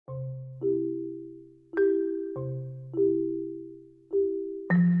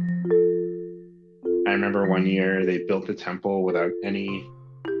I remember one year they built the temple without any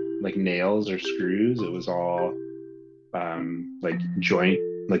like nails or screws. It was all like joint,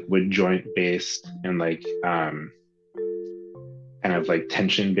 like wood joint based and like kind of like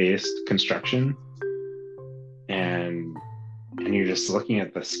tension based construction. And you're just looking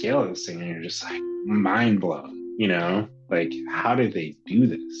at the scale of this thing and you're just like mind blown, like how did they do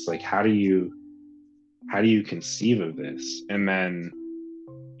this? Like how do you conceive of this? And then,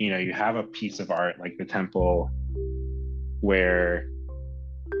 you have a piece of art like the temple where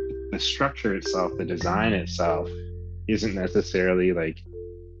the structure itself, the design itself, isn't necessarily like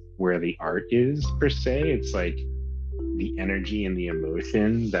where the art is per se. It's like the energy and the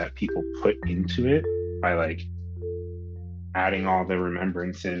emotion that people put into it by like adding all the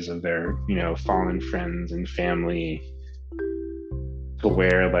remembrances of their, fallen friends and family, to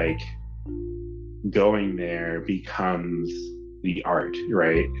where like going there becomes the art,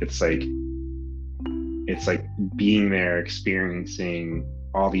 right? It's like being there, experiencing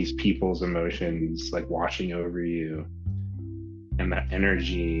all these people's emotions, like washing over you, and that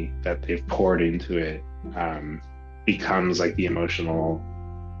energy that they've poured into it becomes like the emotional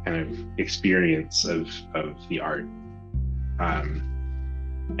kind of experience of the art.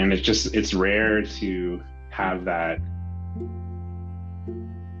 And it's rare to have that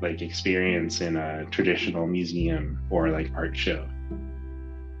like experience in a traditional museum or like art show.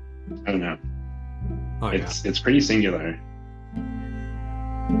 I don't know. Oh, yeah. It's pretty singular.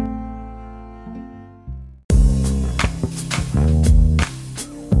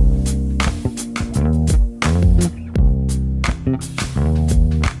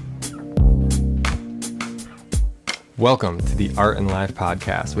 Welcome to the Art and Life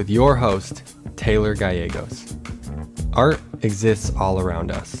podcast with your host, Taylor Gallegos. Art exists all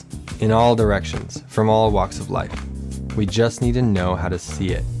around us, in all directions, from all walks of life. We just need to know how to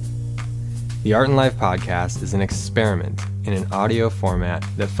see it. The Art and Life podcast is an experiment in an audio format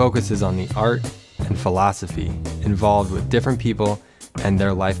that focuses on the art and philosophy involved with different people and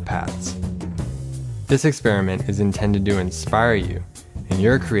their life paths. This experiment is intended to inspire you in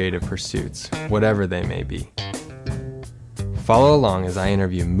your creative pursuits, whatever they may be. Follow along as I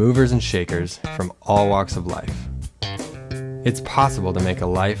interview movers and shakers from all walks of life. It's possible to make a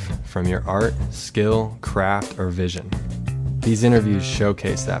life from your art, skill, craft, or vision. These interviews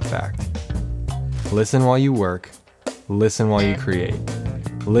showcase that fact. Listen while you work. Listen while you create.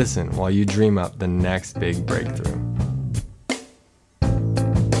 Listen while you dream up the next big breakthrough.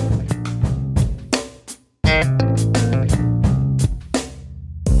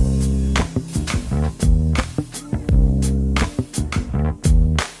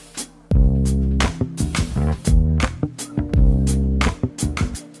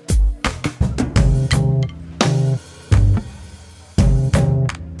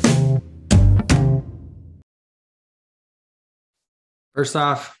 First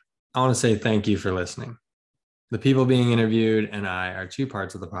off, I want to say thank you for listening. The people being interviewed and I are two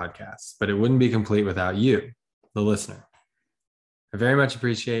parts of the podcast, but it wouldn't be complete without you, the listener. I very much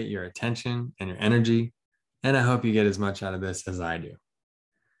appreciate your attention and your energy, and I hope you get as much out of this as I do.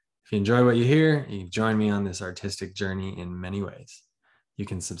 If you enjoy what you hear, you can join me on this artistic journey in many ways. You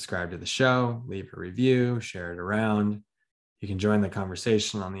can subscribe to the show, leave a review, share it around. You can join the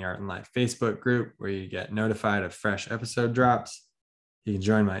conversation on the Art and Life Facebook group where you get notified of fresh episode drops. You can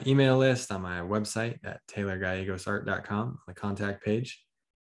join my email list on my website at taylorgallegosart.com on the contact page.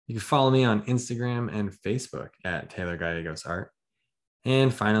 You can follow me on Instagram and Facebook at Taylor Gallegos Art.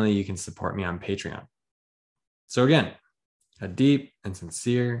 And finally, you can support me on Patreon. So again, a deep and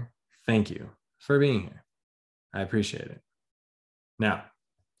sincere thank you for being here. I appreciate it. Now,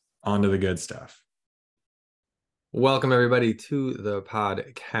 on to the good stuff. Welcome everybody to the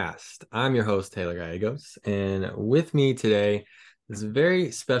podcast. I'm your host, Taylor Gallegos, and with me today is a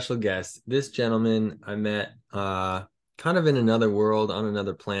very special guest. This gentleman I met kind of in another world, on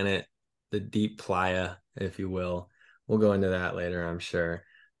another planet, the deep playa, if you will. We'll go into that later, I'm sure.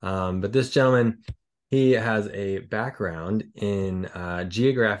 But this gentleman, he has a background in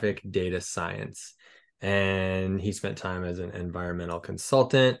geographic data science, and he spent time as an environmental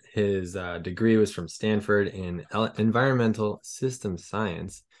consultant. His degree was from Stanford in environmental system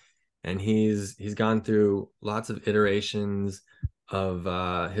science, and he's gone through lots of iterations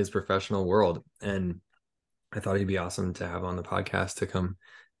of his professional world, and I thought he'd be awesome to have on the podcast to come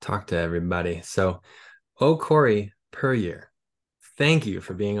talk to everybody. So, Okori Puryear, thank you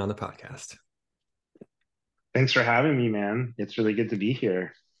for being on the podcast. Thanks for having me, man. It's really good to be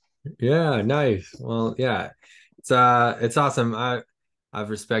here. Yeah, nice. Well, yeah, it's awesome. I've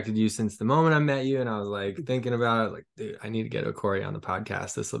respected you since the moment I met you, and I was like thinking about it, like, dude, I need to get Okori on the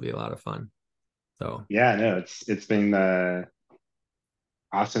podcast. This will be a lot of fun. So Yeah, no, it's been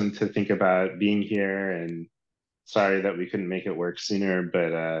awesome to think about being here, and sorry that we couldn't make it work sooner,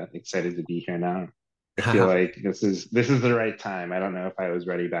 but excited to be here now. I feel like this is the right time. I don't know if I was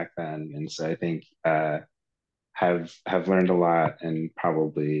ready back then, and so I think have learned a lot, and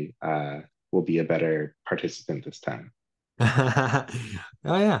probably will be a better participant this time. oh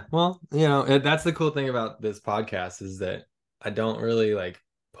yeah. Well, that's the cool thing about this podcast is that I don't really like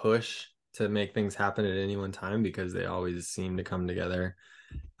push to make things happen at any one time because they always seem to come together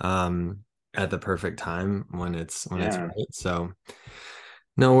at the perfect time when it's Yeah, right. So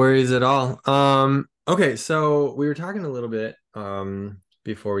no worries at all. Okay, so we were talking a little bit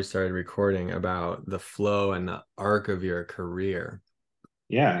before we started recording about the flow and the arc of your career.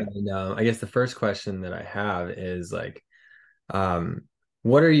 yeah. And I guess the first question that I have is like um,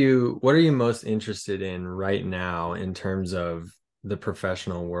 what are you most interested in right now in terms of the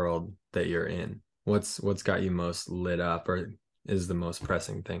professional world that you're in? What's got you most lit up or is the most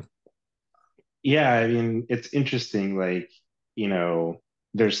pressing thing? Yeah, I mean, it's interesting, like,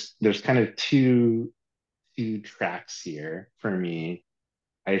 there's kind of two tracks here for me.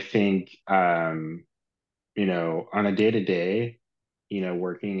 I think on a day to day,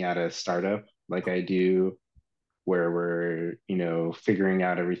 working at a startup like I do, where we're, figuring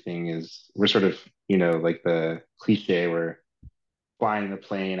out everything we're sort of, like the cliche, we're flying the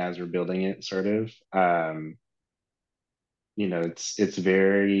plane as we're building it, sort of. It's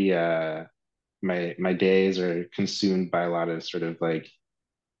very my days are consumed by a lot of sort of like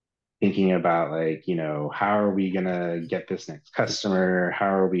thinking about, like, how are we gonna get this next customer?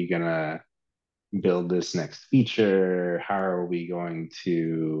 How are we gonna build this next feature? How are we going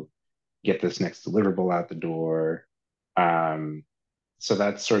to get this next deliverable out the door? Um, so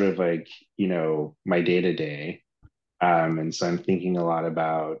that's sort of like, my day to day. And so I'm thinking a lot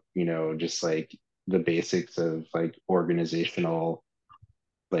about, just like the basics of like organizational,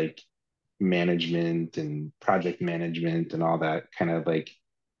 like management and project management and all that kind of like,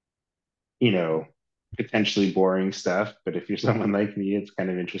 you know, potentially boring stuff. But if you're someone like me, it's kind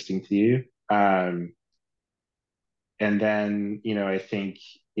of interesting to you. And then, I think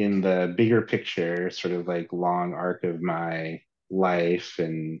in the bigger picture, sort of like long arc of my life,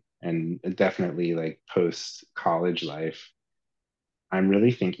 and definitely like post college life, I'm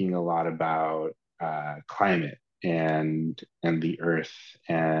really thinking a lot about climate and the earth,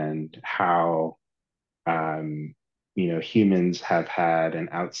 and how humans have had an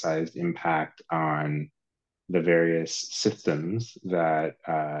outsized impact on the various systems that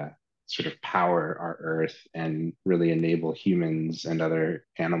sort of power our earth and really enable humans and other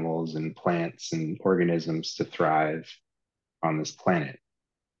animals and plants and organisms to thrive on this planet.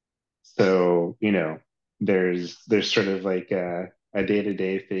 So, there's sort of like a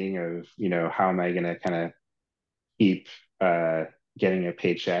day-to-day thing of, how am I going to kind of keep uh, getting a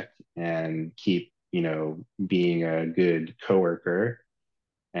paycheck and keep, being a good coworker,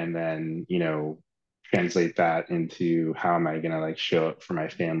 and then, translate that into how am I going to like show up for my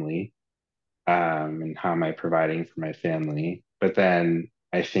family, and how am I providing for my family. But then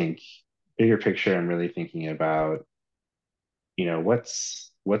I think bigger picture, I'm really thinking about,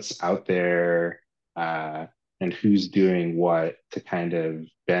 what's out there, uh, and who's doing what to kind of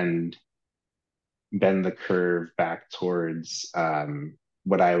bend the curve back towards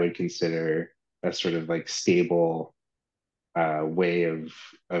what I would consider a sort of like stable way of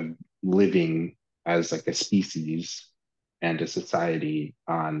living as like a species and a society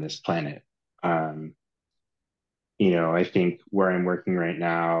on this planet. Um, I think where I'm working right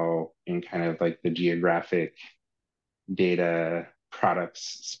now in kind of like the geographic data products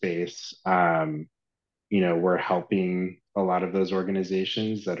space, we're helping a lot of those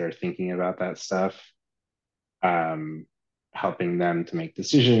organizations that are thinking about that stuff, um, helping them to make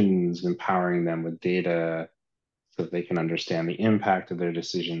decisions, empowering them with data so that they can understand the impact of their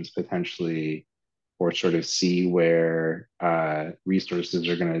decisions potentially, or sort of see where resources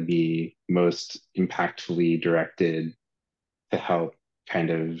are going to be most impactfully directed to help kind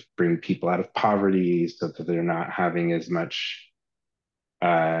of bring people out of poverty so that they're not having as much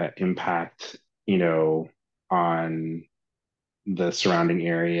impact, on the surrounding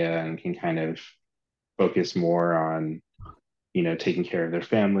area, and can kind of focus more on, taking care of their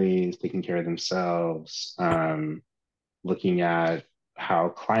families, taking care of themselves, looking at how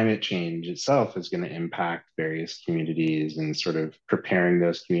climate change itself is going to impact various communities, and sort of preparing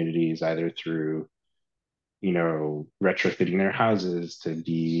those communities either through, retrofitting their houses to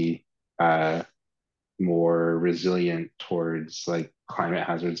be more resilient towards like climate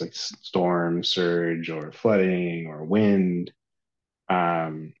hazards like storm surge or flooding or wind.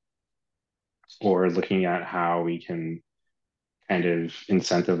 um, or looking at how we can kind of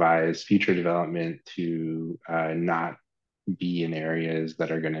incentivize future development to not be in areas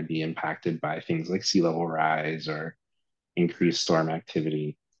that are going to be impacted by things like sea level rise or increased storm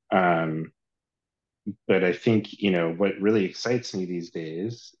activity. Um, but I think, what really excites me these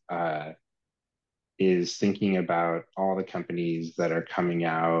days is thinking about all the companies that are coming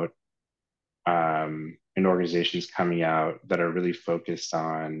out, and organizations coming out that are really focused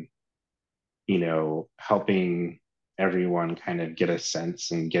on, helping everyone kind of get a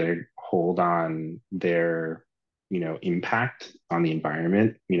sense and get a hold on their, impact on the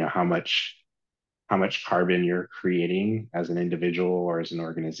environment, how much carbon you're creating as an individual or as an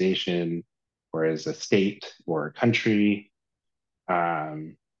organization or as a state or a country.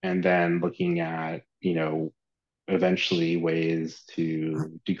 And then looking at, eventually ways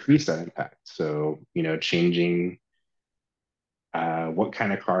to decrease that impact. So, changing what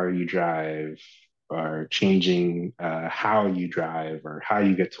kind of car you drive, or changing how you drive or how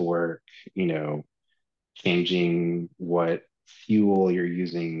you get to work, you know, changing what fuel you're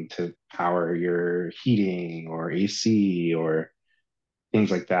using to power your heating or AC or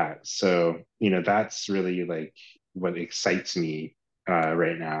things like that. So, that's really like what excites me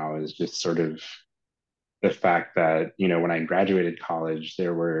right now, is just sort of the fact that, when I graduated college,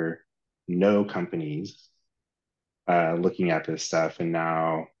 there were no companies looking at this stuff. And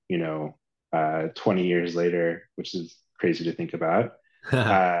now, 20 years later, which is crazy to think about,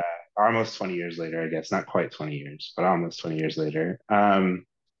 uh, almost 20 years later, I guess, not quite 20 years, but almost 20 years later,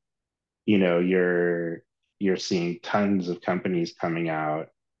 you're seeing tons of companies coming out,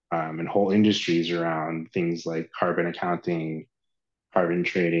 and whole industries around things like carbon accounting, carbon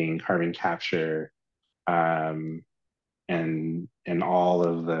trading, carbon capture, um, and all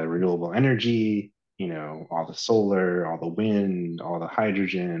of the renewable energy, all the solar, all the wind, all the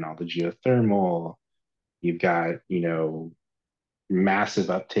hydrogen, all the geothermal. You've got, massive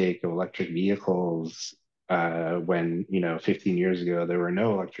uptake of electric vehicles, when, 15 years ago there were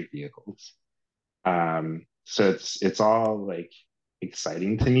no electric vehicles. So it's all like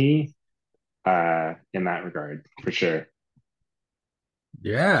exciting to me in that regard, for sure.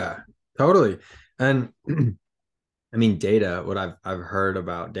 Yeah, totally. And I mean, data, what I've heard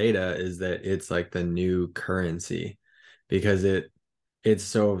about data is that it's like the new currency because it's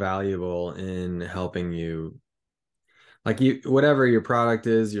so valuable in helping you, like, you, whatever your product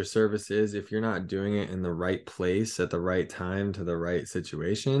is, your service is, if you're not doing it in the right place at the right time to the right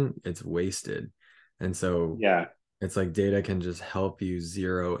situation, it's wasted. And so Yeah. it's like data can just help you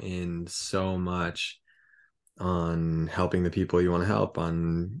zero in so much on helping the people you want to help,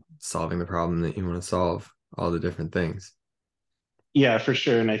 on solving the problem that you want to solve, all the different things. Yeah, for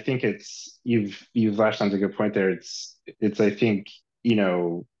sure. And I think you've lashed on to a good point there. It's I think, you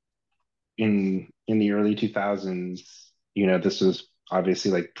know, in the early 2000s, this was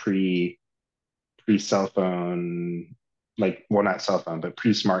obviously like pre cell phone, like, well, not cell phone, but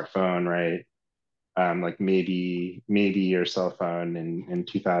pre smartphone, right? Like maybe your cell phone in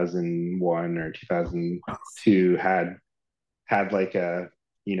 2001 or 2002 had like a,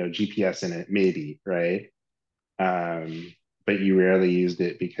 GPS in it, maybe, right? um, but you rarely used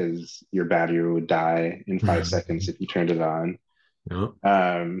it because your battery would die in 5 seconds if you turned it on. Yep.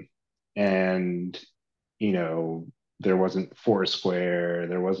 Um, and, you know, there wasn't Foursquare,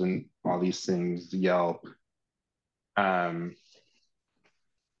 there wasn't all these things, Yelp. Um,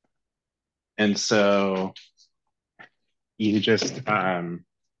 and so you just,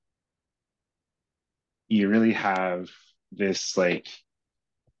 you really have this, like,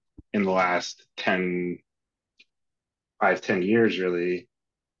 in the last 5, 10 years, really,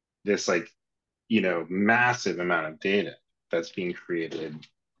 this, like, massive amount of data that's being created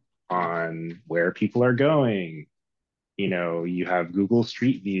on where people are going. You have Google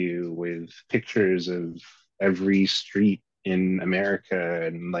Street View with pictures of every street in America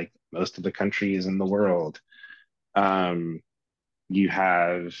and like most of the countries in the world. Um, you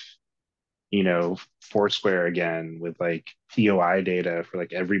have, Foursquare again with like POI data for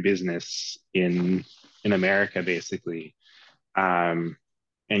like every business in America, basically. Um,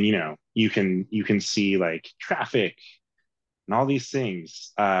 and you can see like traffic and all these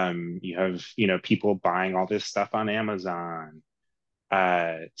things. You have, people buying all this stuff on Amazon.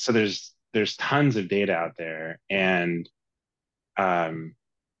 So there's tons of data out there, and um,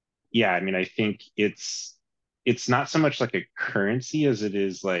 yeah, I mean, I think it's not so much like a currency as it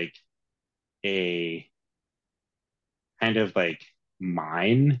is like a kind of like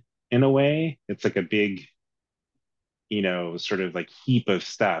mine in a way. It's like a big, sort of like heap of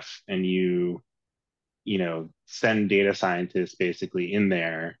stuff, and you send data scientists basically in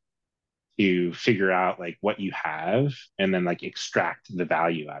there to figure out like what you have and then like extract the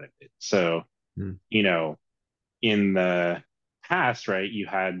value out of it. So, Mm. you know, in the past, right, you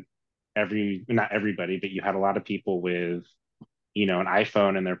had not everybody, but you had a lot of people with, an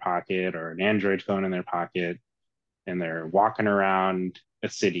iPhone in their pocket or an Android phone in their pocket, and they're walking around a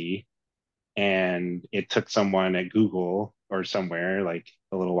city. And it took someone at Google or somewhere like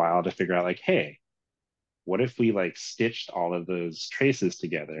a little while to figure out, like, hey, what if we like stitched all of those traces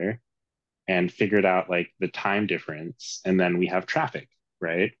together and figured out like the time difference, and then we have traffic,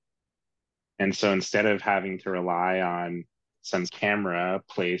 right? And so instead of having to rely on some camera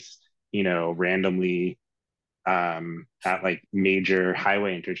placed, randomly at like major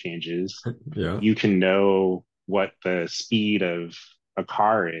highway interchanges, Yeah. you can know what the speed of a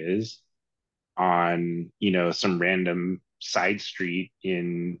car is on, some random side street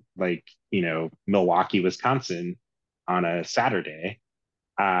in like, Milwaukee, Wisconsin on a Saturday,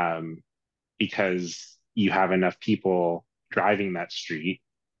 um, because you have enough people driving that street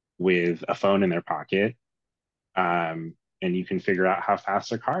with a phone in their pocket, and you can figure out how fast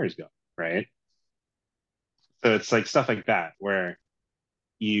their car is going, right? So it's like stuff like that where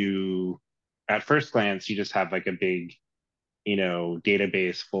you, at first glance, you just have like a big,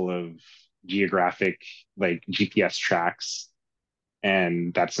 database full of geographic, like GPS tracks,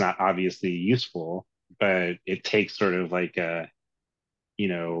 and that's not obviously useful, but it takes sort of like a,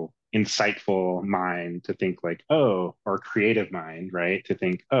 insightful mind to think like, oh, or creative mind, right? To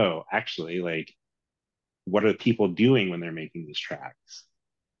think, oh, actually, like, what are people doing when they're making these tracks?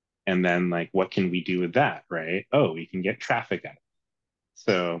 And then like, what can we do with that, right? Oh, we can get traffic out.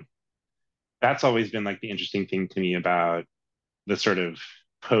 So that's always been like the interesting thing to me about the sort of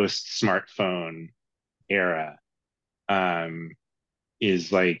post smartphone era, um,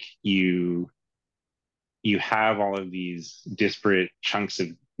 is like you have all of these disparate chunks of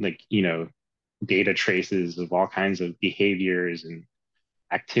like, data traces of all kinds of behaviors and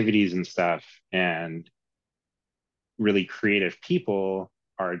activities and stuff, and really creative people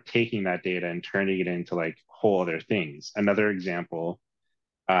are taking that data and turning it into like whole other things. Another example,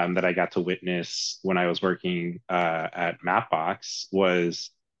 that I got to witness when I was working at Mapbox was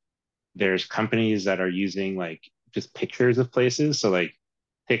there's companies that are using like just pictures of places. So like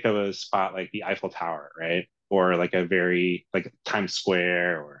take a spot like the Eiffel Tower, right? Or like a very like Times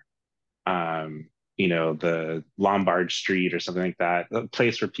Square, or the Lombard Street or something like that. A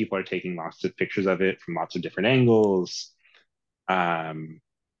place where people are taking lots of pictures of it from lots of different angles, um,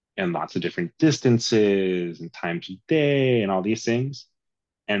 and lots of different distances and times of day and all these things.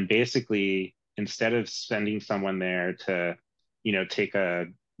 And basically, instead of sending someone there to, take a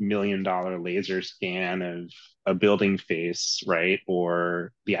 $1 million laser scan of a building face, right,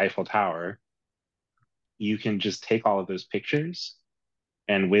 or the Eiffel Tower, you can just take all of those pictures,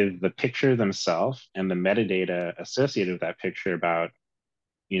 and with the picture themselves and the metadata associated with that picture about,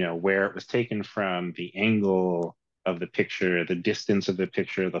 where it was taken from, the angle of the picture, the distance of the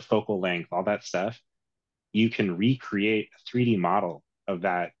picture, the focal length, all that stuff, you can recreate a 3D model of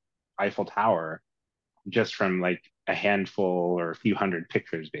that Eiffel Tower just from like a handful or a few hundred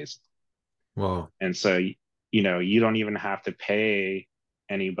pictures, basically. Wow. And so, you don't even have to pay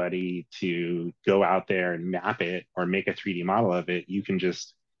anybody to go out there and map it or make a 3D model of it. You can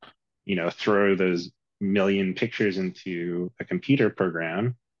just, throw those million pictures into a computer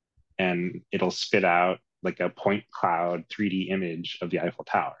program, and it'll spit out like a point cloud 3D image of the Eiffel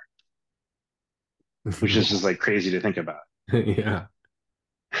Tower, which is just like crazy to think about. Yeah.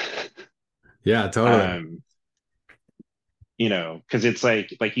 Yeah, totally. um, because it's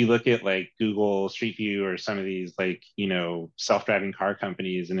like you look at like Google Street View or some of these like, self-driving car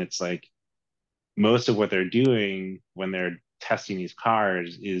companies, and it's like most of what they're doing when they're testing these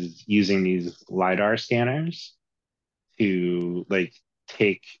cars is using these LiDAR scanners to like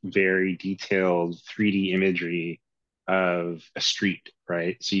take very detailed 3D imagery of a street,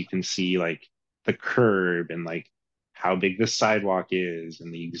 right? So you can see like the curb and like how big the sidewalk is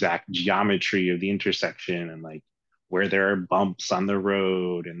and the exact geometry of the intersection, and like where there are bumps on the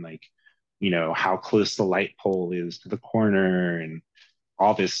road, and like, how close the light pole is to the corner, and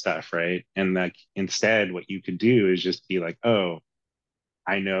all this stuff, right? And like instead, what you could do is just be like, oh,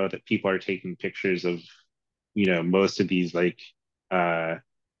 I know that people are taking pictures of, most of these like, uh,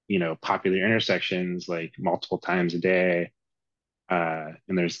 popular intersections like multiple times a day. And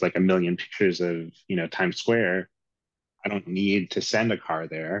there's like a million pictures of, Times Square. I don't need to send a car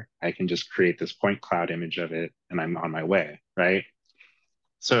there. I can just create this point cloud image of it, and I'm on my way, right?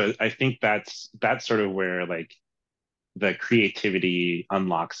 So I think that's sort of where like the creativity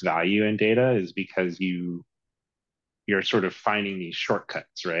unlocks value in data, is because you're sort of finding these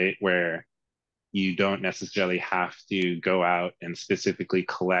shortcuts, right? Where you don't necessarily have to go out and specifically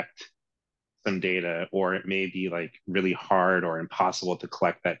collect some data, or it may be like really hard or impossible to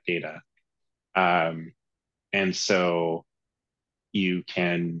collect that data. Um, and so you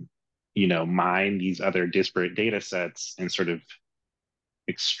can, mine these other disparate data sets and sort of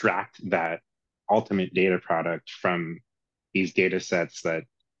extract that ultimate data product from these data sets that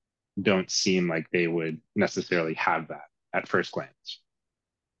don't seem like they would necessarily have that at first glance.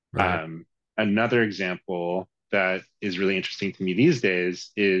 Right. Um, Another example that is really interesting to me these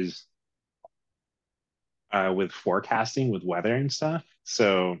days is with forecasting, with weather and stuff.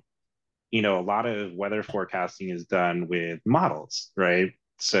 So, a lot of weather forecasting is done with models, right?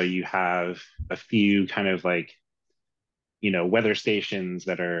 So you have a few kind of like, weather stations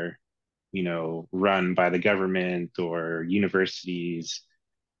that are, run by the government or universities.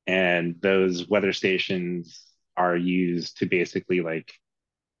 And those weather stations are used to basically like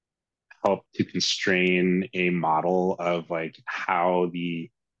help to constrain a model of like how the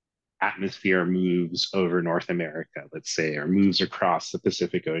atmosphere moves over North America, let's say, or moves across the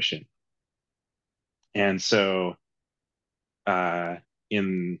Pacific Ocean. And so uh,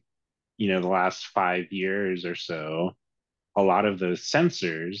 in the last 5 years or so, a lot of those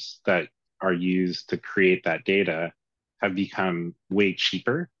sensors that are used to create that data have become way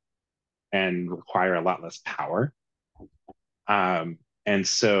cheaper and require a lot less power. And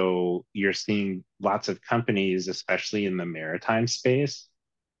so you're seeing lots of companies, especially in the maritime space,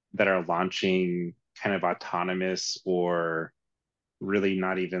 that are launching kind of autonomous or really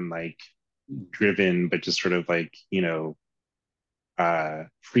not even like driven, but just sort of like,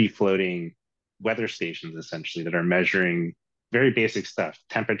 free floating weather stations essentially that are measuring very basic stuff: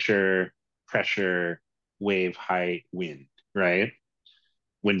 temperature, pressure, wave height, wind, right?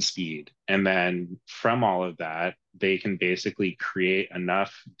 Wind speed. And then from all of that, they can basically create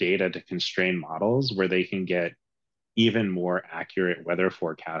enough data to constrain models where they can get even more accurate weather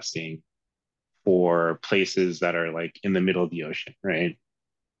forecasting for places that are like in the middle of the ocean, right?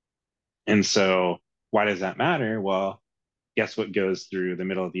 And so, why does that matter? Well, guess what goes through the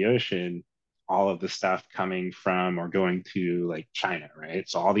middle of the ocean? All of the stuff coming from or going to like China, right?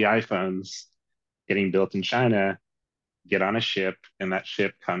 So, all the iPhones getting built in China get on a ship, and that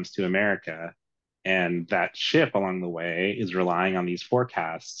ship comes to America. And that ship along the way is relying on these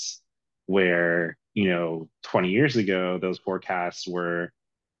forecasts where, 20 years ago, those forecasts were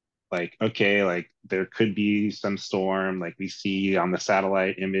like, okay, like there could be some storm, like we see on the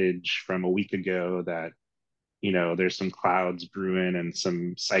satellite image from a week ago that, there's some clouds brewing and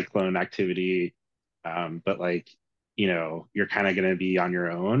some cyclone activity. But like, you're kind of going to be on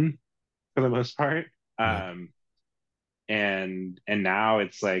your own for the most part. Yeah. And now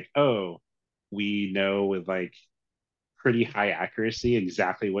it's like, oh, we know with like pretty high accuracy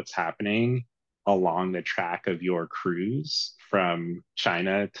exactly what's happening along the track of your cruise from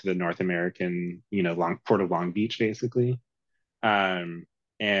China to the North American, long port of Long Beach, basically. Um,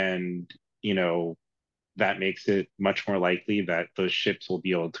 and that makes it much more likely that those ships will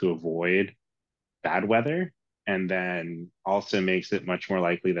be able to avoid bad weather, and then also makes it much more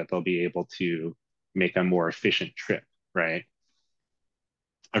likely that they'll be able to make a more efficient trip, right,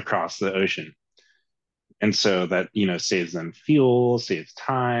 across the ocean. And so that, saves them fuel, saves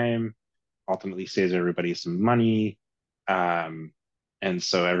time, ultimately saves everybody some money. Um, and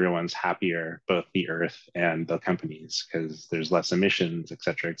so everyone's happier, both the earth and the companies, because there's less emissions, et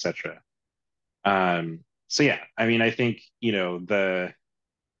cetera, et cetera. So yeah, I mean, I think, the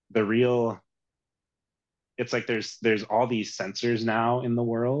real, it's like there's all these sensors now in the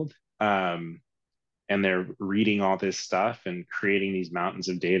world. And they're reading all this stuff and creating these mountains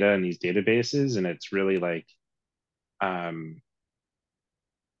of data and these databases. And it's really like um,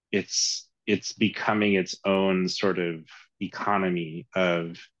 it's becoming its own sort of economy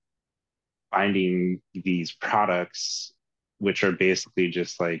of finding these products, which are basically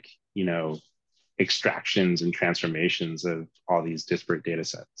just like, extractions and transformations of all these disparate data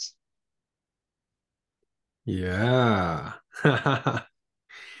sets. Yeah.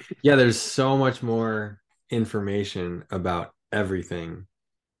 Yeah, there's so much more information about everything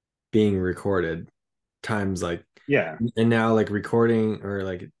being recorded times like, Yeah. and now like recording or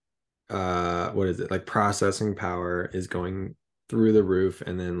like what is it, like processing power is going through the roof,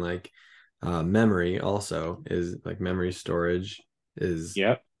 and then like memory also is like memory storage is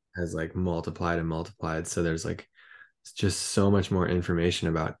Yep. has like multiplied and multiplied, so there's like it's just so much more information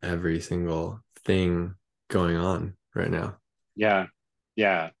about every single thing going on right now, Yeah.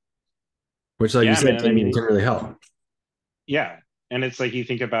 Yeah. which like you Yeah, said man. I mean, can really help. yeah. And it's like you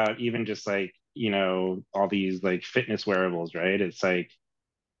think about even just like, all these like fitness wearables, right? It's like,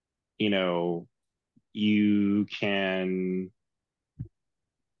 you know, you can,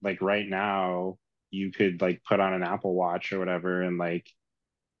 like, right now, you could like put on an Apple Watch or whatever and like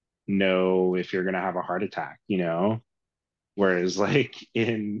know if you're going to have a heart attack, you know? Whereas like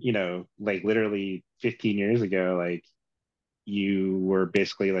in, like literally 15 years ago, like you were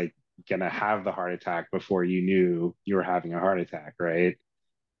basically like gonna have the heart attack before you knew you were having a heart attack, right?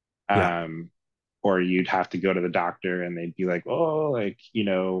 Yeah. Um, or you'd have to go to the doctor and they'd be like, oh, like,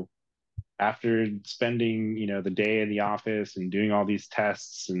 after spending, the day in the office and doing all these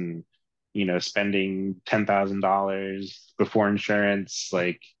tests and, spending $10,000 before insurance,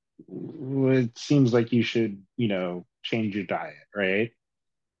 like it seems like you should, change your diet, right?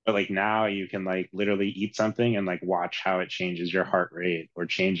 But like now you can like literally eat something and like watch how it changes your heart rate or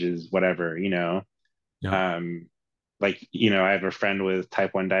changes whatever, Yeah. um like I have a friend with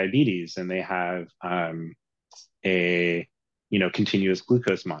type 1 diabetes and they have a continuous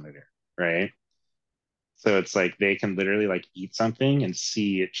glucose monitor, right? So it's like they can literally like eat something and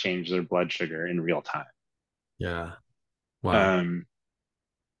see it change their blood sugar in real time. Yeah. Wow. um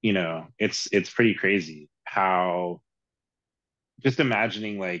it's pretty crazy how, just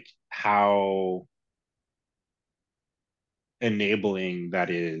imagining like how enabling that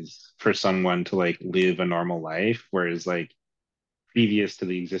is for someone to like live a normal life, whereas like previous to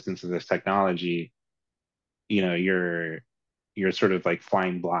the existence of this technology, you're sort of like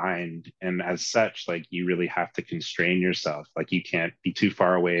flying blind, and as such like you really have to constrain yourself. Like you can't be too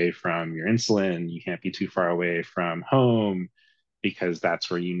far away from your insulin, you can't be too far away from home, because that's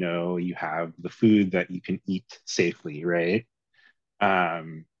where you have the food that you can eat safely, right?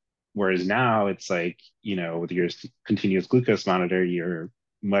 um Whereas now it's like, with your continuous glucose monitor, you're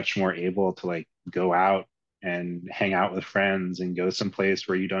much more able to like go out and hang out with friends and go someplace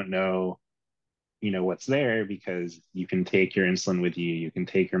where you don't know, what's there, because you can take your insulin with you, you can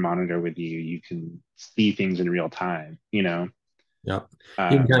take your monitor with you, you can see things in real time, Yep. You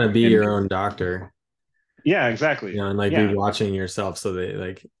can kind of be and your own doctor, yeah, exactly. and like be Yeah, watching yourself so that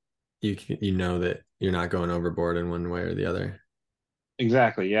like you know that you're not going overboard in one way or the other.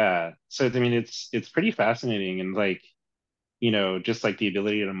 exactly. Yeah. So I mean, it's pretty fascinating, and like, just like the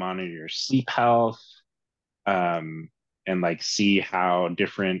ability to monitor your sleep health, um, and like see how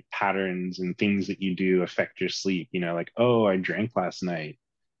different patterns and things that you do affect your sleep. Like, oh, I drank last night,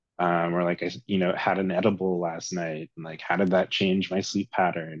 or like I, had an edible last night, and like how did that change my sleep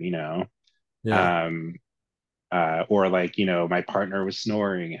pattern? Yeah. Um, or like, my partner was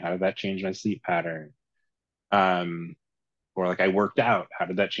snoring. How did that change my sleep pattern? Um, or like I worked out. How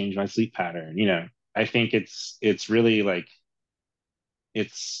did that change my sleep pattern? I think it's really like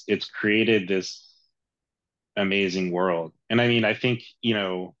it's created this amazing world. And I mean, I think,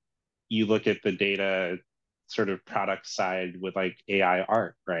 you look at the data sort of product side with like AI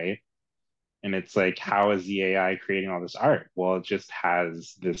art, right? And it's like, how is the AI creating all this art? Well, it just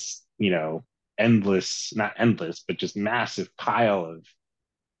has this, endless, not endless, but just massive pile of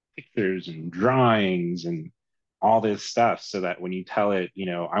pictures and drawings and all this stuff, so that when you tell it,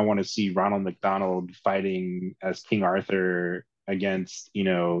 I want to see Ronald McDonald fighting as King Arthur against,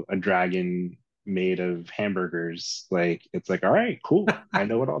 a dragon made of hamburgers, like it's like, all right, cool. I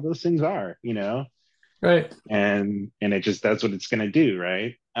know what all those things are, Right. and it just does what it's gonna do,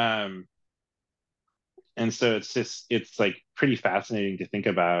 right? And so it's like pretty fascinating to think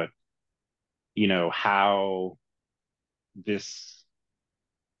about, how this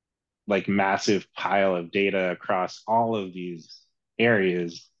like massive pile of data across all of these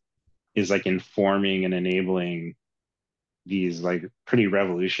areas is like informing and enabling these like pretty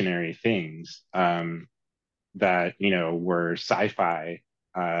revolutionary things, that were sci-fi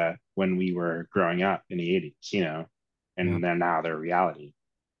when we were growing up in the 80s, Yeah. and then now they're reality.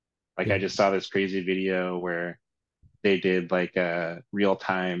 Like I Yeah. just saw this crazy video where they did like a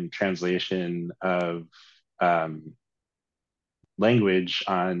real-time translation of um, language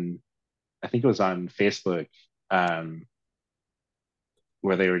on, I think it was on Facebook, um,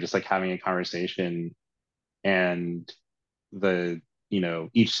 where they were just like having a conversation, and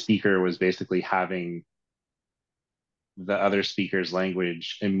each speaker was basically having the other speaker's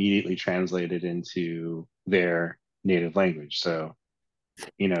language immediately translated into their native language. So,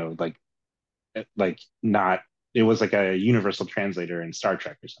 like not, it was like a universal translator in Star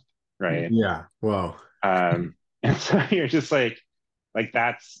Trek or something, right? Yeah. Whoa. And so you're just like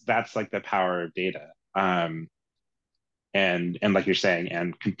that's like the power of data. And like you're saying,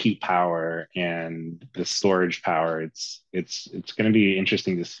 and compute power and the storage power, it's going to be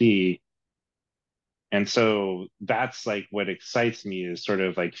interesting to see. And so that's like what excites me, is sort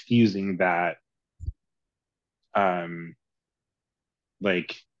of like fusing that, um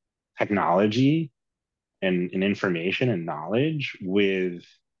like technology and information and knowledge with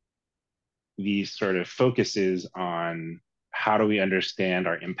these sort of focuses on how do we understand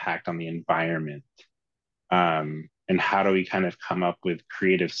our impact on the environment, and how do we kind of come up with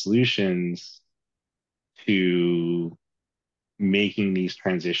creative solutions to making these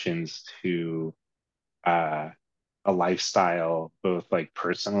transitions to uh, a lifestyle, both like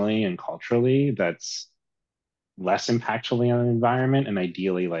personally and culturally, that's less impactfully on the environment and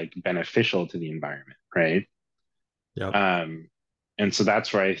ideally like beneficial to the environment, right? Yep. Um, and so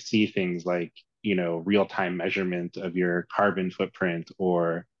that's where I see things like, real-time measurement of your carbon footprint,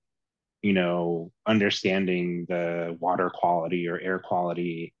 or, understanding the water quality or air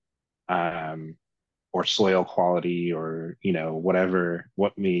quality, um, or soil quality, or,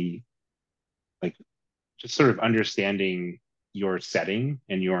 what may, like, just sort of understanding your setting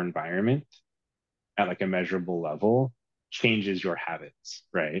and your environment at like a measurable level changes your habits,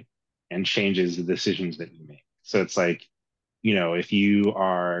 right? And changes the decisions that you make. So it's like, if you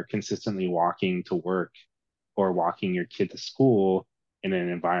are consistently walking to work or walking your kid to school in an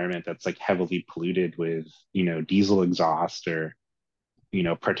environment that's like heavily polluted with, diesel exhaust or,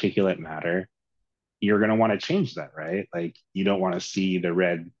 particulate matter, you're going to want to change that, right? Like you don't want to see the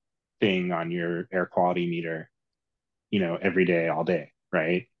red thing on your air quality meter, every day, all day,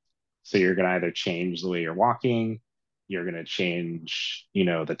 right? So you're going to either change the way you're walking, you're going to change,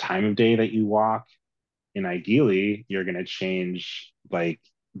 the time of day that you walk, and ideally, you're going to change like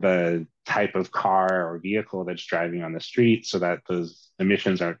the type of car or vehicle that's driving on the street so that those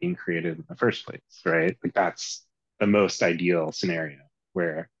emissions aren't being created in the first place, right? Like that's the most ideal scenario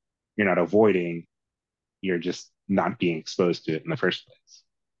where you're not avoiding, you're just not being exposed to it in the first place.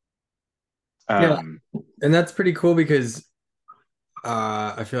 Yeah. Um, And that's pretty cool because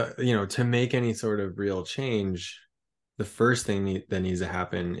I feel, to make any sort of real change, the first thing that needs to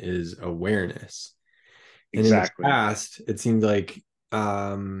happen is awareness. And in the exactly. past, it seemed like,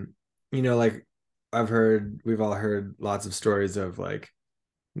 like we've all heard lots of stories of like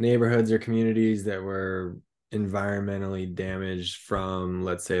neighborhoods or communities that were environmentally damaged from,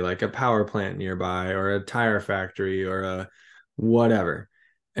 let's say, like a power plant nearby or a tire factory or a whatever.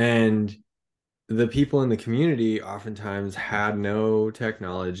 And the people in the community oftentimes had no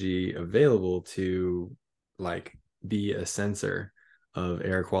technology available to like be a sensor of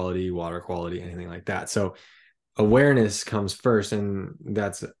air quality, water quality, anything like that. So awareness comes first, and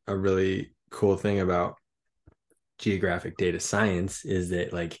that's a really cool thing about geographic data science is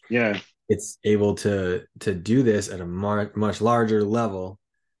that like Yeah, it's able to do this at a much larger level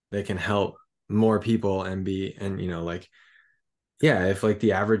that can help more people and be and like yeah, if like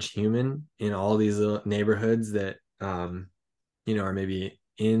the average human in all these little neighborhoods that are maybe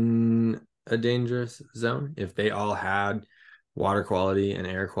in a dangerous zone, if they all had water quality and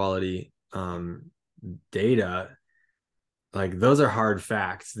air quality data, like those are hard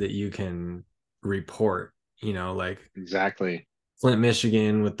facts that you can report, like exactly. Flint,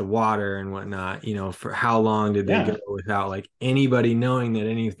 Michigan with the water and whatnot, for how long did they go Yeah, without like anybody knowing that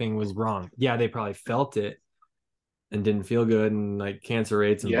anything was wrong? Yeah, they probably felt it and didn't feel good and like cancer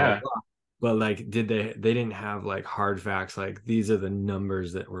rates and blah blah yeah, blah. But like they didn't have like hard facts like these are the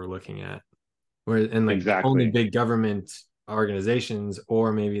numbers that we're looking at. Where and like only exactly. big government organizations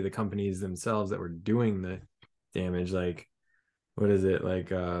or maybe the companies themselves that were doing the damage, like what is it?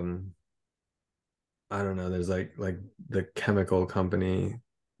 Like I don't know, there's like the chemical company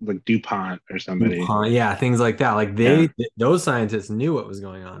Like DuPont or somebody. DuPont, yeah, things like that. Like Yeah, those scientists knew what was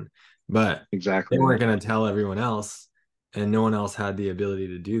going on, but they exactly. weren't going to tell everyone else, and no one else had the ability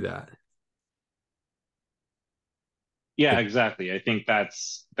to do that. Yeah, It, exactly. I think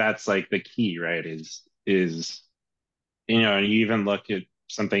that's like the key, right? Is and you even look at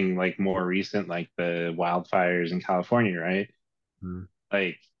something like more recent, like the wildfires in California, right? mm,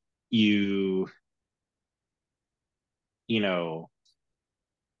 Like you, you know,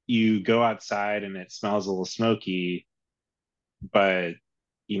 you go outside and it smells a little smoky, but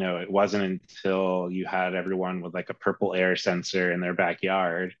it wasn't until you had everyone with like a purple air sensor in their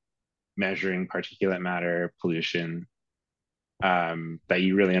backyard measuring particulate matter pollution, that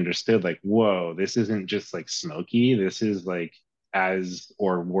you really understood like, whoa, this isn't just like smoky. This is like as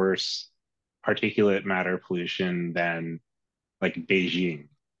or worse particulate matter pollution than like Beijing,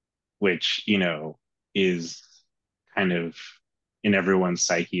 which, is kind of in everyone's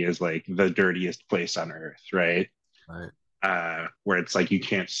psyche as like the dirtiest place on earth, right? right. Where it's like you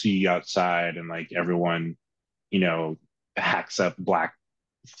can't see outside and like everyone, you know, hacks up black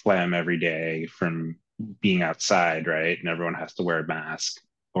phlegm every day from being outside, right? And everyone has to wear a mask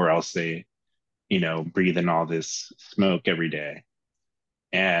or else they, breathe in all this smoke every day.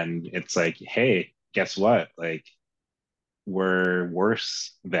 And it's like, hey, guess what? Like, we're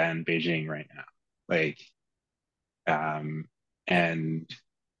worse than Beijing right now. Like, um, and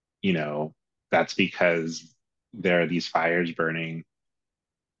you know, that's because there are these fires burning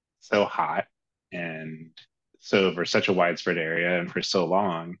so hot and so over such a widespread area and for so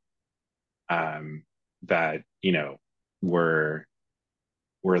long, um, that we're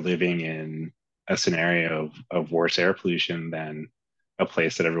we're living in a scenario of worse air pollution than a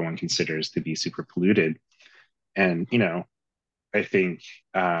place that everyone considers to be super polluted. And I think,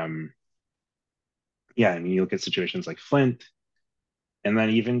 yeah, I mean, you look at situations like Flint, and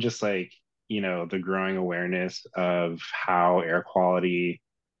then even just like the growing awareness of how air quality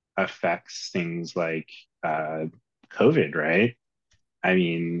affects things like uh, COVID, right? I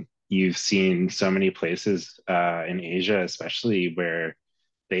mean, you've seen so many places in Asia, especially where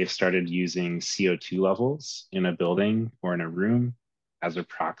they've started using CO2 levels in a building or in a room as a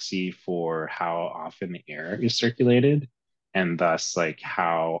proxy for how often the air is circulated, and thus like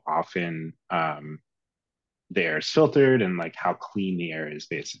how often the air is filtered and like how clean the air is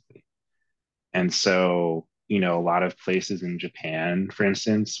basically. And so, a lot of places in Japan, for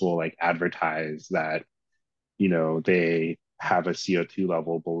instance, will like advertise that they have a CO2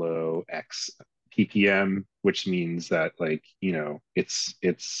 level below X ppm, which means that like it's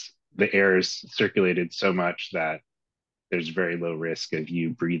the air is circulated so much that there's very low risk of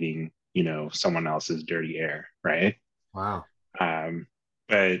you breathing someone else's dirty air, right? Wow. um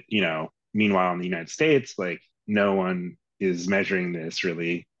but meanwhile in the United States, like no one is measuring this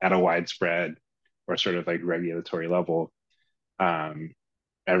really at a widespread or sort of like regulatory level. um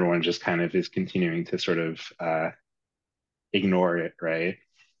Everyone just kind of is continuing to sort of ignore it, right?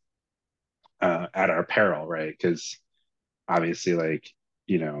 At our peril, right? Because obviously, like,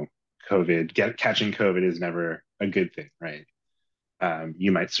 you know, catching COVID is never a good thing, right?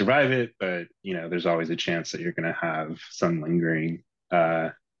 You might survive it, but there's always a chance that you're going to have some lingering uh,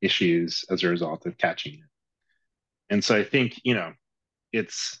 issues as a result of catching it. And so I think you're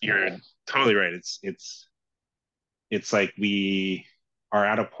totally right. It's like we are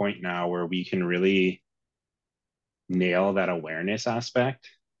at a point now where we can really nail that awareness aspect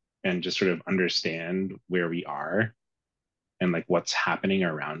and just sort of understand where we are and like what's happening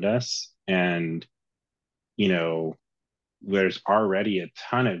around us. And you know there's already a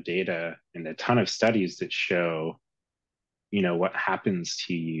ton of data and a ton of studies that show what happens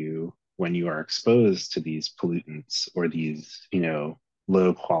to you when you are exposed to these pollutants or these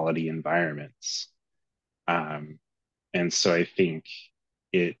low quality environments. um, and so I think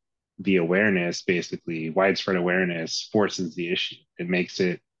it the awareness, basically widespread awareness, forces the issue. It makes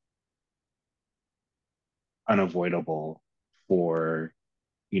it unavoidable for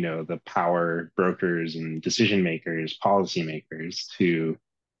the power brokers and decision makers, policymakers to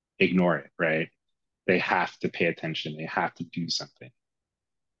ignore it, right? They have to pay attention. They have to do something.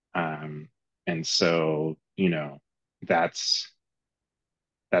 Um, and so, that's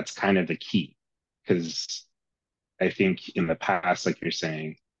that's kind of the key, because I think in the past, like you're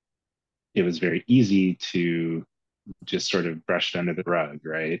saying, it was very easy to just sort of brush it under the rug,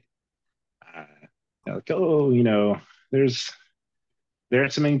 right? Uh, like, oh, there's there are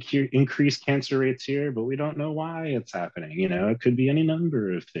some increased cancer rates here, but we don't know why it's happening. It could be any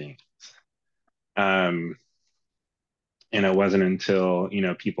number of things. Um, and it wasn't until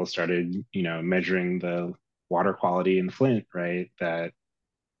people started measuring the water quality in Flint, right, that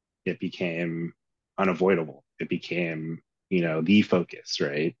it became unavoidable. It became the focus,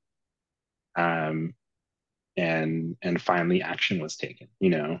 right? Um, and finally action was taken.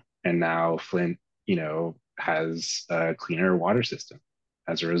 And now Flint has a cleaner water system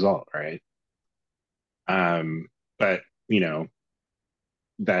as a result, right? But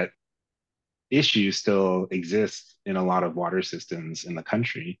that issue still exists in a lot of water systems in the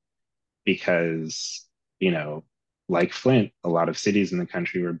country because, you know, like Flint, a lot of cities in the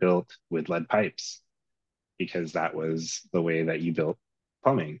country were built with lead pipes because that was the way that you built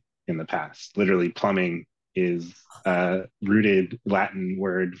plumbing in the past. Literally, plumbing is rooted Latin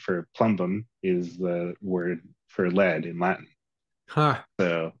word for plumbum is the word for lead in Latin. Huh.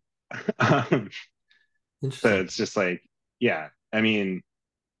 So, um, so Interesting. it's just like, yeah, I mean,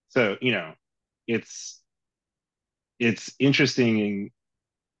 so it's it's interesting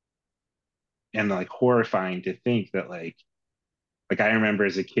and like horrifying to think that like I remember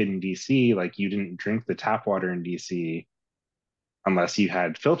as a kid in DC, like you didn't drink the tap water in DC unless you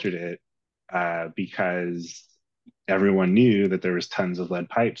had filtered it, because everyone knew that there was tons of lead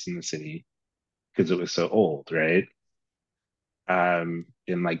pipes in the city because it was so old, right? And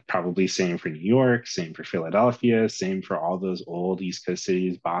like probably same for New York, same for Philadelphia, same for all those old East Coast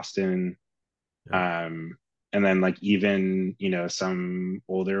cities, Boston. Yep. Um, and then like even, some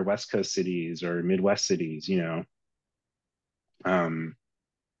older West Coast cities or Midwest cities, um,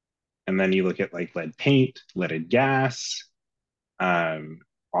 and then you look at like lead paint, leaded gas, um,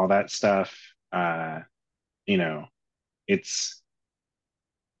 all that stuff. You know, it's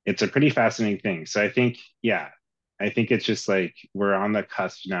it's a pretty fascinating thing. So I think, yeah, I think it's just like we're on the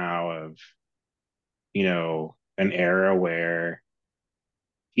cusp now of, an era where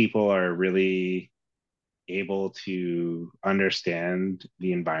people are really able to understand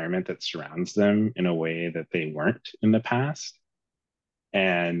the environment that surrounds them in a way that they weren't in the past.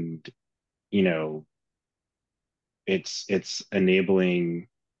 And, you know, it's enabling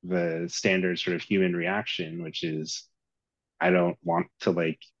the standard sort of human reaction, which is I don't want to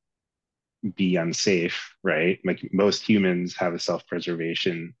like be unsafe, right? Like most humans have a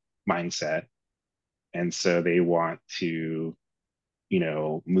self-preservation mindset. And so they want to,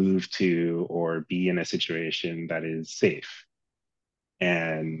 move to or be in a situation that is safe.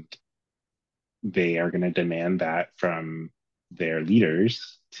 And they are going to demand that from their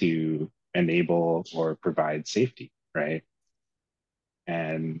leaders to enable or provide safety, right?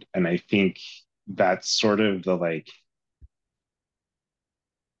 And I think that's sort of the like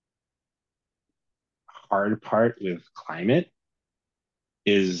hard part with climate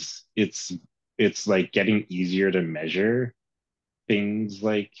is it's like getting easier to measure things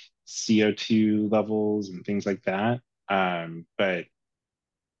like CO2 levels and things like that. But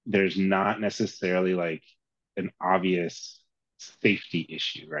there's not necessarily like an obvious safety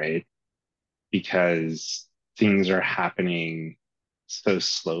issue, right? Because things are happening so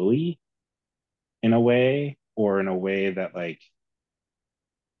slowly in a way, or in a way that like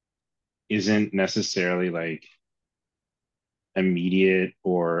isn't necessarily like immediate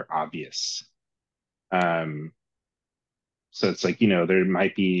or obvious. Um, so it's like, there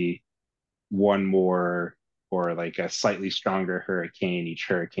might be one more or like a slightly stronger hurricane each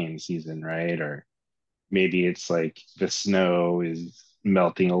hurricane season, right? Or maybe it's like the snow is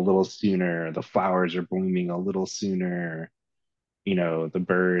melting a little sooner, the flowers are blooming a little sooner, the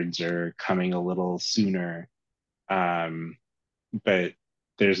birds are coming a little sooner. Um, but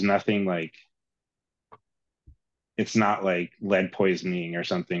there's nothing like it's not like lead poisoning or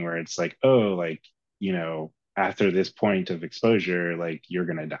something where it's like, oh, like, after this point of exposure, like you're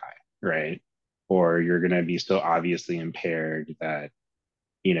gonna die, right? Or you're gonna be so obviously impaired that,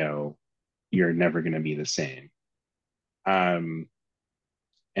 you know, you're never gonna be the same. Um,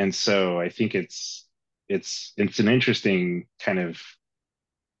 and so I think it's an interesting kind of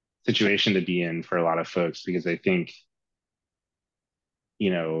situation to be in for a lot of folks because I think,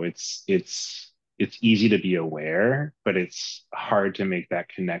 it's easy to be aware, but it's hard to make that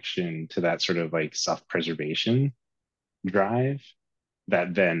connection to that sort of like self-preservation drive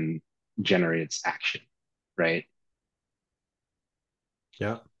that then generates action, right?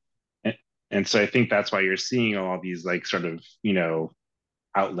 Yeah. And, and so I think that's why you're seeing all these like sort of,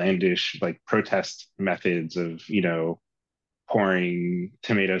 outlandish like protest methods of, pouring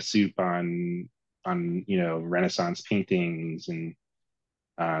tomato soup on Renaissance paintings and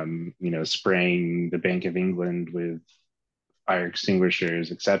spraying the Bank of England with fire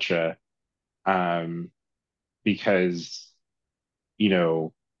extinguishers, etc. Um, because you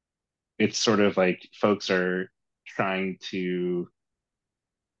know it's sort of like folks are trying to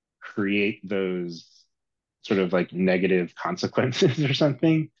create those sort of like negative consequences or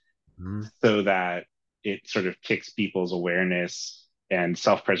something Mhm. so that it sort of kicks people's awareness and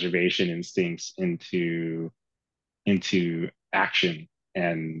self-preservation instincts into action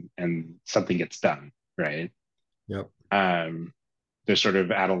and something gets done, right? Yep. um they're sort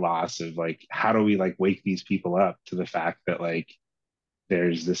of at a loss of like how do we like wake these people up to the fact that like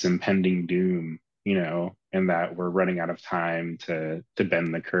there's this impending doom, and that we're running out of time to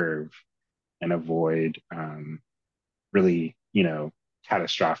bend the curve and avoid really,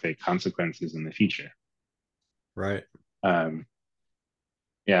 catastrophic consequences in the future. Right. um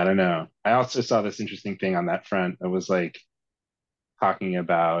yeah, I don't know. I also saw this interesting thing on that front. It was like talking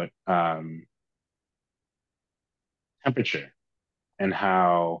about temperature and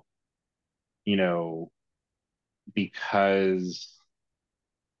how, you know because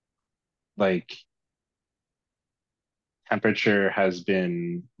like temperature has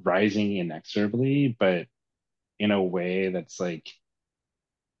been rising inexorably, but in a way that's like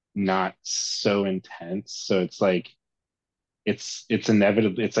not so intense. So it's like it's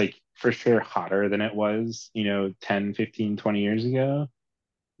inevitable. It's like for sure hotter than it was, 10, 15, 20 years ago.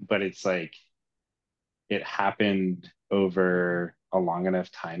 But it's like it happened over a long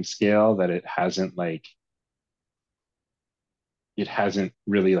enough time scale that it hasn't like it hasn't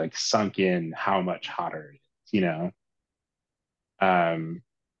really like sunk in how much hotter it is, you know. Um,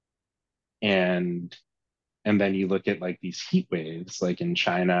 and then you look at like these heat waves, like in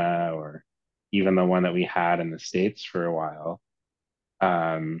China or even the one that we had in the States for a while,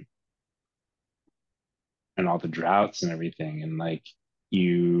 um, and all the droughts and everything, and like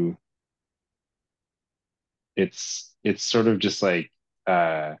you, it's sort of just like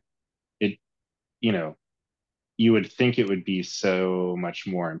it, you know, you would think it would be so much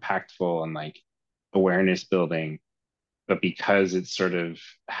more impactful and like awareness building, but because it's sort of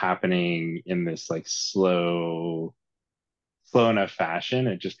happening in this like slow enough fashion,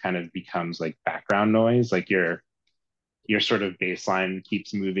 it just kind of becomes like background noise. Like your sort of baseline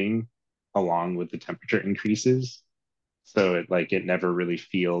keeps moving along with the temperature increases. So it never really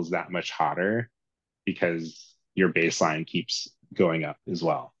feels that much hotter because your baseline keeps going up as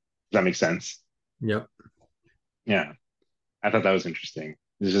well. Does that make sense? Yep. Yeah. I thought that was interesting.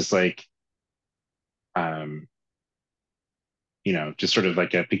 It's just like um, just sort of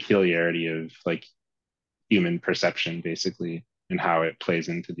like a peculiarity of like human perception basically and how it plays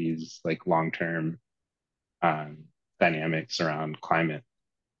into these like long-term um, dynamics around climate.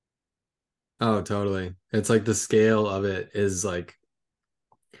 Oh, totally. It's like the scale of it is like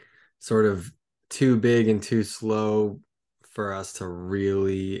sort of too big and too slow for us to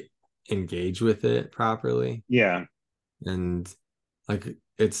really engage with it properly. Yeah. And like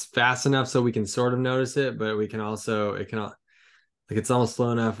it's fast enough so we can sort of notice it, but we can also, like it's almost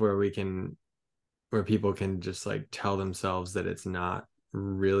slow enough where where people can just like tell themselves that it's not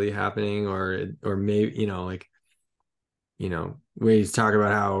really happening, or maybe, like, we talk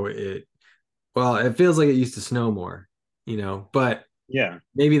about how it feels like it used to snow more, but Yeah.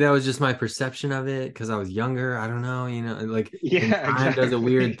 maybe that was just my perception of it because I was younger. I don't know, like, and Yeah, time does a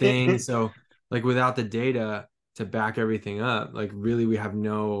weird thing. exactly. So, like, without the data to back everything up, like, really, we have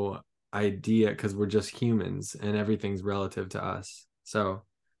no idea because we're just humans and everything's relative to us. So,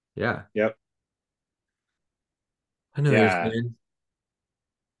 yeah, Yep. I know what you're Yeah. saying.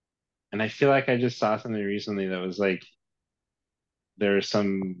 And I feel like I just saw something recently that was like there was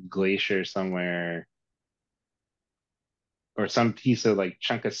some glacier somewhere or some piece of like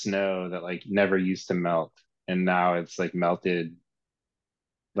chunk of snow that like never used to melt and now it's like melted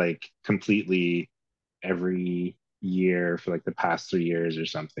like completely every year for like the past 3 years or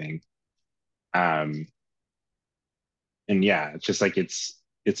something. Um, and yeah, it's just like it's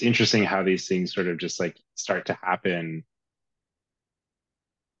interesting how these things sort of just like start to happen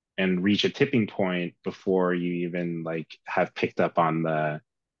and reach a tipping point before you even like have picked up on the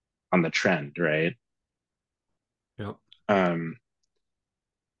trend, right? Yep. Um,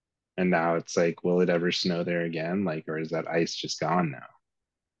 and now it's like, will it ever snow there again? Like, or is that ice just gone now?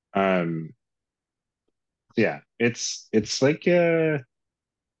 Yeah, it's like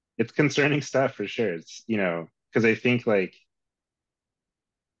it's concerning stuff for sure. It's because I think like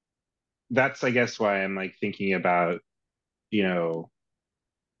that's I guess why I'm like thinking about you know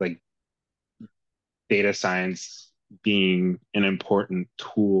like data science being an important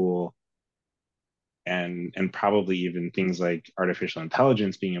tool and probably even things like artificial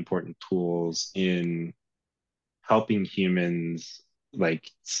intelligence being important tools in helping humans like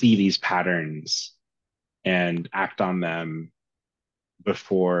see these patterns and act on them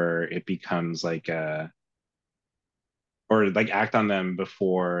before it becomes like a or like act on them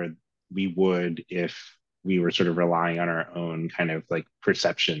before we would if we were sort of relying on our own kind of like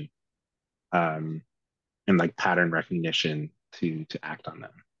perception um, and like pattern recognition to act on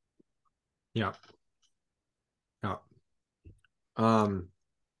them. Yep. Yep. Um,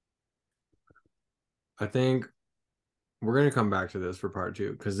 I think we're gonna come back to this for part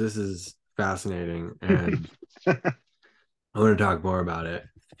two because this is fascinating and I want to talk more about it.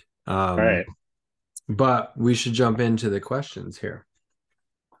 All Um, right. but we should jump into the questions here.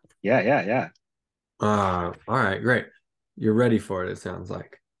 Yeah, yeah, yeah. All right, great. You're ready for it, it sounds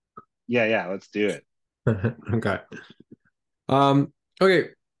like. Yeah, yeah. Let's do it. Okay. Um, okay.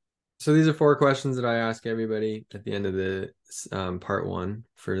 So these are four questions that I ask everybody at the end of the part one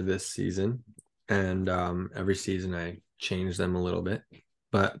for this season. And every season I change them a little bit.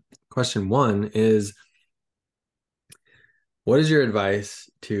 But question one is, what is your advice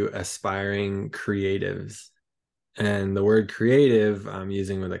to aspiring creatives? And the word creative I'm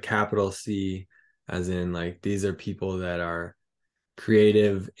using with a capital C, as in like these are people that are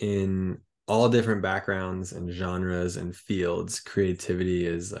creative in all different backgrounds and genres and fields. Creativity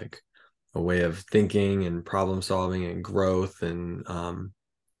is like a way of thinking and problem solving and growth. And,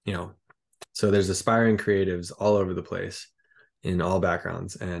 you know, so there's aspiring creatives all over the place in all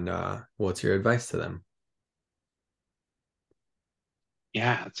backgrounds. And what's your advice to them?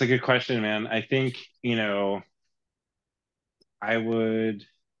 Yeah, it's a good question, man. I think, I would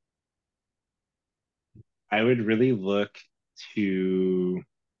I would really look to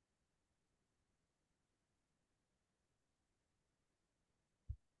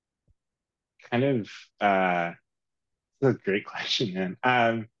kind of that's a great question, man.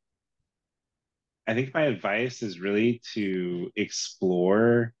 I think my advice is really to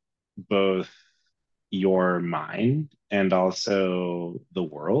explore both your mind and also the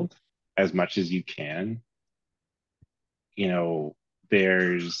world as much as you can. You know,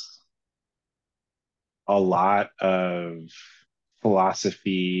 there's a lot of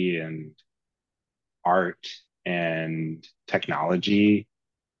philosophy and art and technology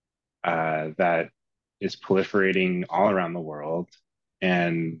that is proliferating all around the world,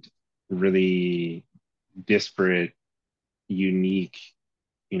 and really disparate, unique,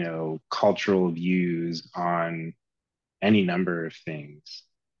 cultural views on any number of things.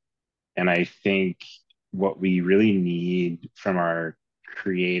 And I think what we really need from our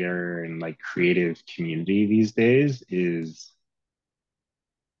creator and like creative community these days is,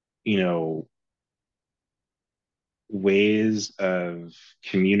 you know, ways of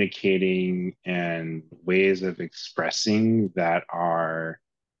communicating and ways of expressing that are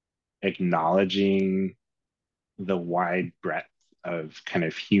acknowledging the wide breadth of kind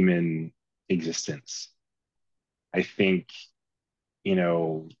of human existence. I think,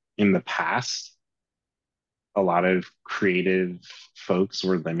 in the past, a lot of creative folks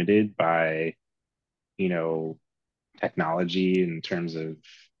were limited by, you know, technology in terms of,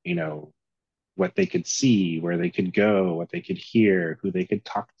 you know, what they could see, where they could go, what they could hear, who they could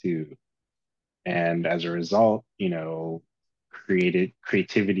talk to. And as a result, created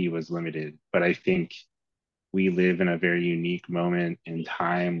creativity was limited. But I think we live in a very unique moment in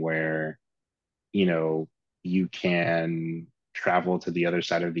time where, you know, you can travel to the other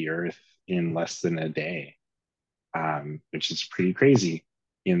side of the earth in less than a day, which is pretty crazy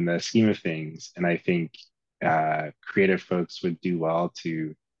in the scheme of things. And I think creative folks would do well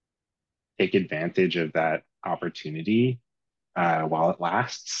to take advantage of that opportunity while it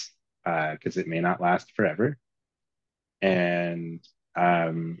lasts, because it may not last forever. And,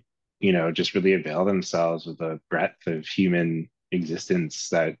 um, just really avail themselves of the breadth of human existence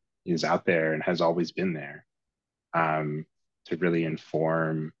that is out there and has always been there, um, to really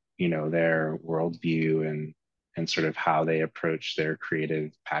inform, their worldview and sort of how they approach their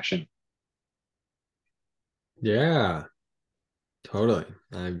creative passion. Yeah, totally.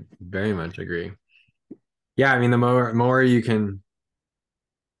 I very much agree. Yeah, I mean, the more you can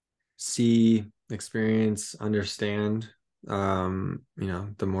see, experience, understand,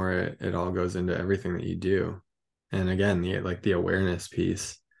 the more it all goes into everything that you do. And again, the awareness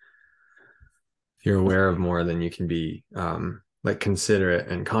piece. If you're aware of more, then you can be like considerate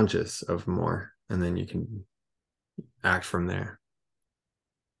and conscious of more, and then you can act from there.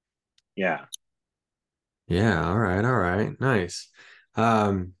 Yeah. Yeah, all right, nice.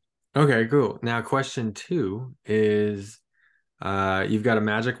 Um, okay, cool. Now, question two is you've got a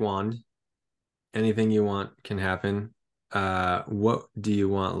magic wand. Anything you want can happen. What do you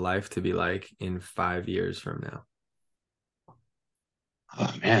want life to be like in 5 years from now?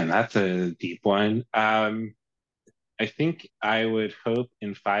 Oh man, that's a deep one. I think I would hope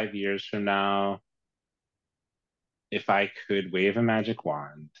in 5 years from now, if I could wave a magic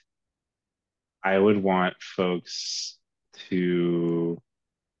wand, I would want folks to,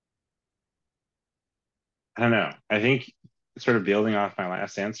 I don't know, I think sort of building off my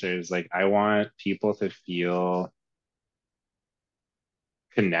last answer is like, I want people to feel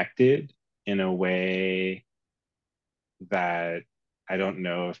connected in a way that I don't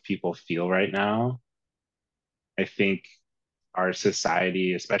know if people feel right now. I think our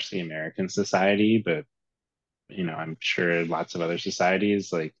society, especially American society, but I'm sure lots of other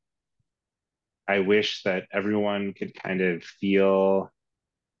societies, like I wish that everyone could kind of feel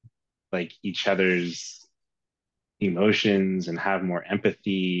like each other's emotions and have more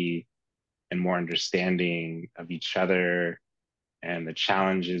empathy and more understanding of each other and the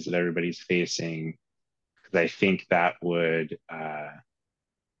challenges that everybody's facing. Because I think that would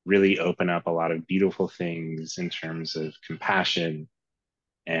really open up a lot of beautiful things in terms of compassion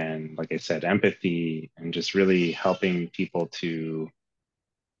and, like I said, empathy, and just really helping people to,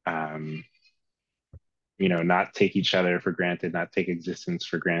 um, not take each other for granted, not take existence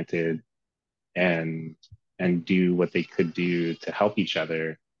for granted, and do what they could do to help each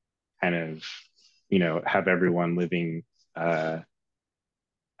other, kind of, have everyone living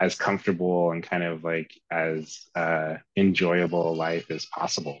as comfortable and kind of like as enjoyable a life as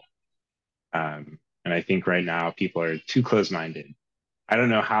possible. And I think right now people are too close-minded, I don't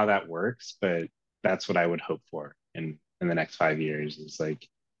know how that works, but that's what I would hope for in the next 5 years. Is like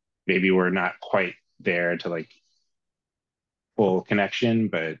maybe we're not quite there to like full connection,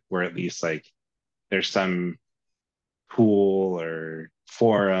 but we're at least like there's some pool or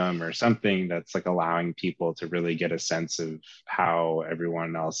forum or something that's like allowing people to really get a sense of how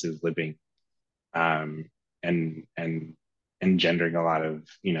everyone else is living, um, and engendering a lot of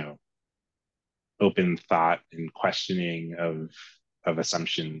open thought and questioning of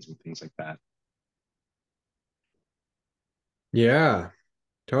assumptions and things like that. Yeah,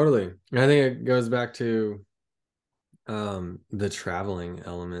 totally. I think it goes back to the traveling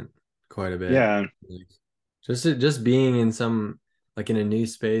element quite a bit. Yeah, Like, just being in some like in a new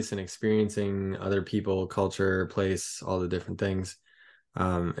space and experiencing other people, culture, place, all the different things.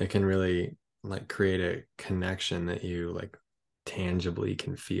 It can really like create a connection that you like tangibly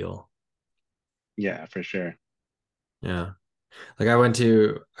can feel. yeah, for sure. Yeah. Like I got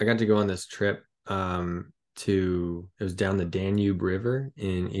to go on this trip to it was down the Danube River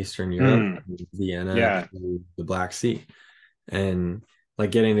in Eastern Europe, Mm, Vienna yeah, to the Black Sea. And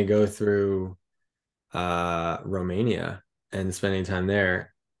like getting to go through Romania and spending time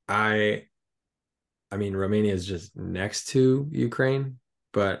there. I I mean Romania is just next to Ukraine,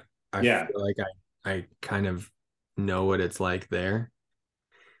 but I yeah, feel like I kind of know what it's like there,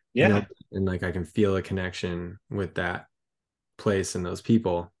 you know, yeah, and like I can feel a connection with that place and those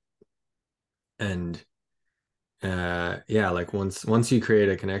people. And yeah, like once you create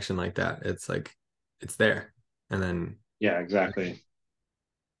a connection like that, it's like it's there. And then yeah, exactly.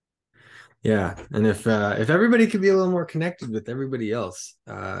 yeah, and if everybody could be a little more connected with everybody else,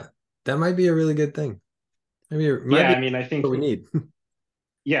 that might be a really good thing. Maybe it might Yeah, be I mean, I what think we need.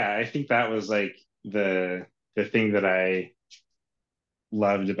 yeah, I think that was like the thing that I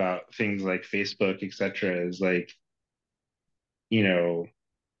loved about things like Facebook, etc., is like, you know,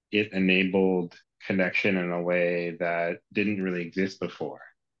 it enabled connection in a way that didn't really exist before.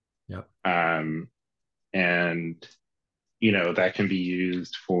 Yep. Um, and that can be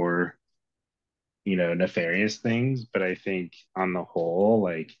used for nefarious things, but I think on the whole,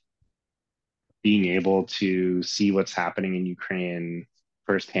 like being able to see what's happening in Ukraine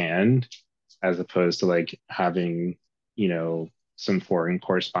firsthand, as opposed to like having some foreign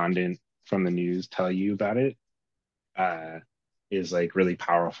correspondent from the news tell you about it, uh, is like really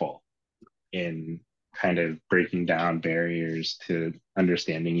powerful in kind of breaking down barriers to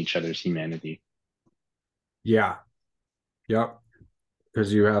understanding each other's humanity. Yeah. Yep.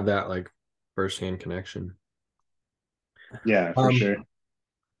 Because you have that like firsthand connection. Yeah, for Um, sure.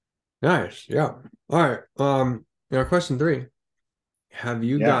 nice. Yeah. All right. Question three. Have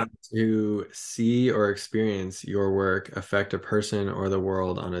you Yeah. gotten to see or experience your work affect a person or the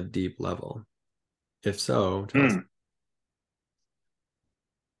world on a deep level? If so, tell us. Hmm.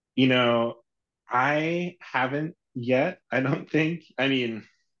 You know, I haven't yet, I don't think. I mean,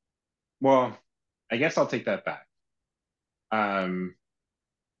 well, I guess I'll take that back. Um,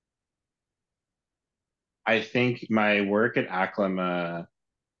 I think my work at Aclima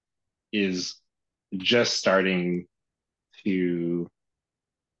is just starting to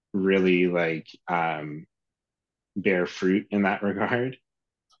really like bear fruit in that regard.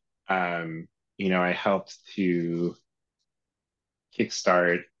 I helped to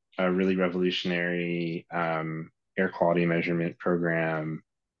kickstart a really revolutionary air quality measurement program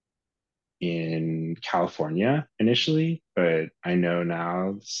in California initially, but I know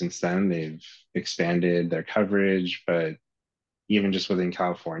now since then they've expanded their coverage. But even just within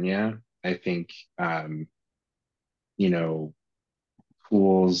California, I think um, you know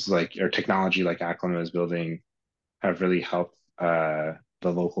tools like or technology like Aclima is building have really helped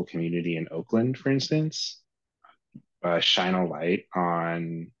the local community in Oakland, for instance, shine a light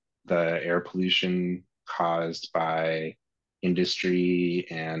on the air pollution caused by industry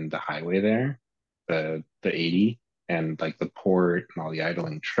and the highway there, the 80, and like the port and all the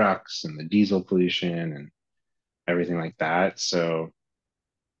idling trucks and the diesel pollution and everything like that. So,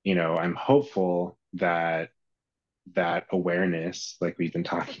 I'm hopeful that that awareness, like we've been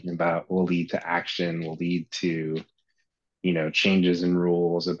talking about, will lead to action, will lead to changes in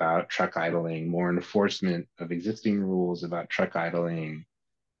rules about truck idling, more enforcement of existing rules about truck idling,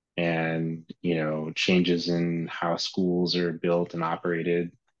 and changes in how schools are built and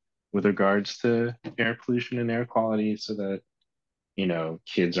operated with regards to air pollution and air quality, so that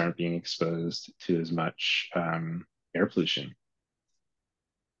kids aren't being exposed to as much air pollution.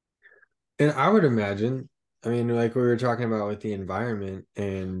 And I would imagine, I mean, like we were talking about with the environment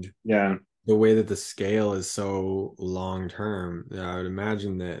and Yeah. the way that the scale is so long term, I would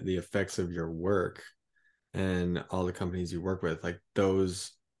imagine that the effects of your work and all the companies you work with, like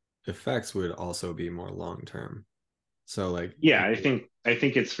those effects would also be more long term. So like, Yeah, I think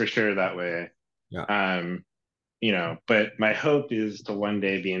it's for sure that way. yeah, Um, but my hope is to one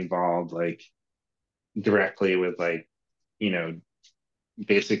day be involved like directly with like, you know,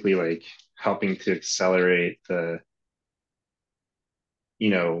 basically like helping to accelerate you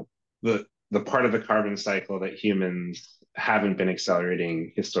know, the part of the carbon cycle that humans haven't been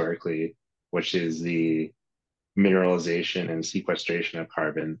accelerating historically, which is the mineralization and sequestration of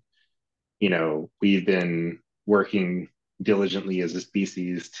carbon. We've been working diligently as a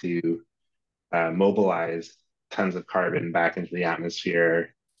species to mobilize tons of carbon back into the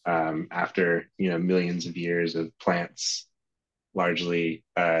atmosphere after millions of years of plants largely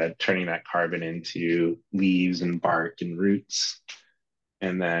turning that carbon into leaves and bark and roots,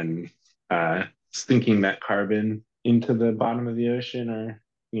 and then sinking that carbon into the bottom of the ocean or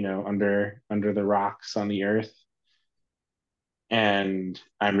under the rocks on the earth. And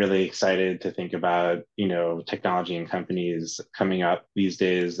I'm really excited to think about technology and companies coming up these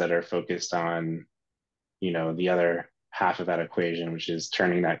days that are focused on the other half of that equation, which is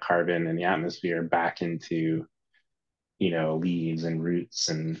turning that carbon in the atmosphere back into leaves and roots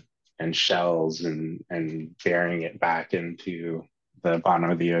and shells and burying it back into the bottom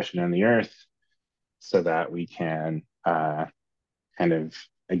of the ocean and the earth, so that we can kind of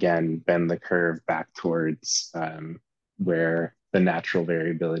again bend the curve back towards where the natural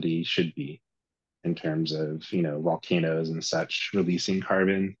variability should be in terms of volcanoes and such releasing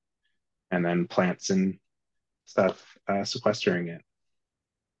carbon, and then plants and stuff sequestering it.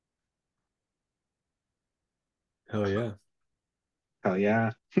 hell yeah. Hell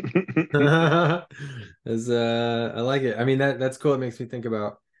yeah. As I like it. I mean, that's cool. It makes me think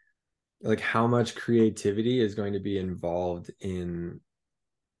about like how much creativity is going to be involved in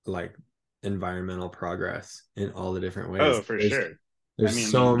like environmental progress in all the different ways. Oh, for There's sure. I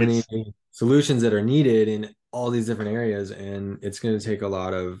there's so mean, many solutions that are needed in all these different areas, and it's going to take a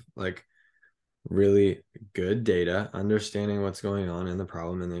lot of like really good data, understanding what's going on in the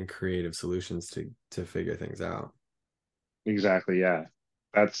problem, and then creative solutions to figure things out. exactly, yeah.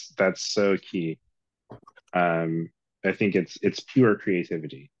 That's so key. Um, I think it's pure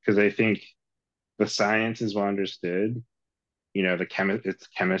creativity, because I think the science is well understood. It's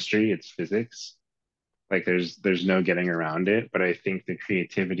chemistry, it's physics. Like there's no getting around it. But I think the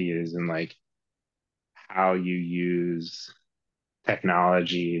creativity is in like how you use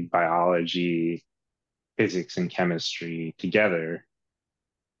technology, biology, physics, and chemistry together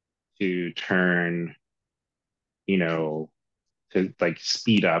to turn, you know, to like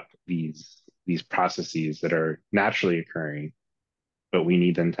speed up these processes that are naturally occurring, but we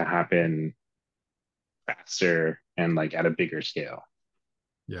need them to happen faster and like at a bigger scale.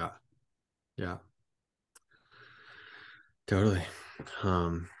 Yeah, yeah, totally.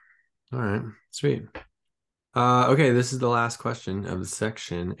 Um, all right, sweet. Okay, this is the last question of the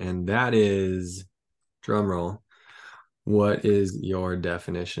section, and that is drum roll. What is your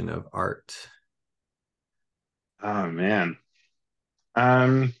definition of art? Oh man.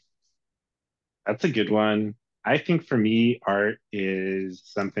 Um, that's a good one. I think for me, art is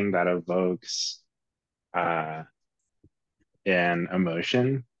something that evokes uh, an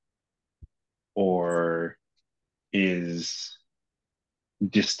emotion, or is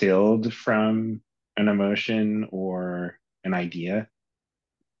distilled from an emotion or an idea.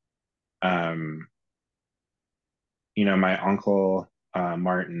 Um, my uncle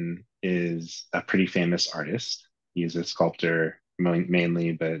Martin is a pretty famous artist. He's a sculptor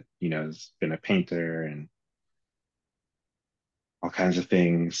mainly, but has been a painter and all kinds of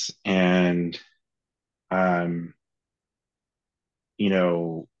things. And um, you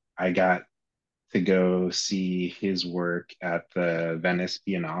know, I got to go see his work at the Venice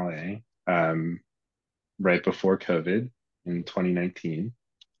Biennale right before COVID in 2019.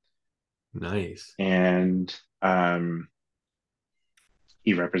 Nice. And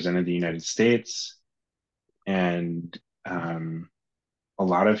he represented the United States. And a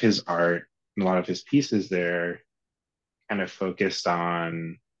lot of his art and a lot of his pieces there kind of focused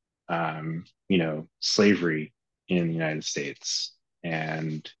on, slavery in the United States.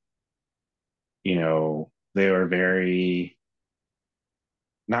 And, they were very,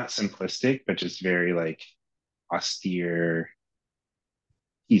 not simplistic, but just very like austere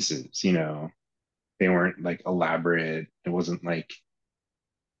pieces. They weren't like elaborate. It wasn't like,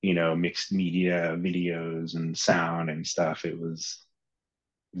 mixed media videos and sound and stuff. It was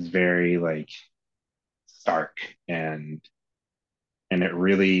very like stark, and it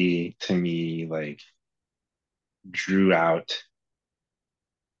really to me like drew out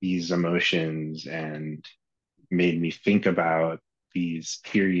these emotions and made me think about these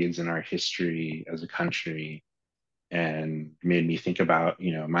periods in our history as a country, and made me think about,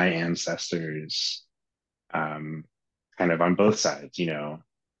 my ancestors, um, kind of on both sides,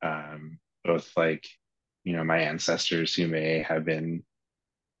 both like, my ancestors who may have been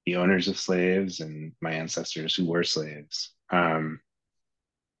the owners of slaves and my ancestors who were slaves.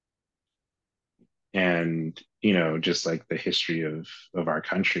 And, just like the history of our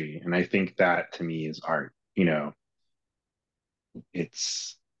country. And I think that to me is art.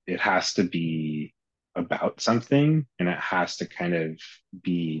 It has to be about something, and it has to kind of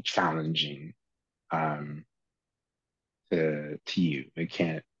be challenging, um, to you. It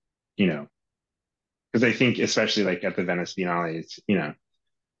can't, you know, because I think especially like at the Venice Biennale,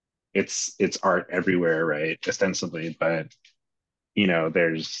 it's art everywhere, right? Ostensibly, but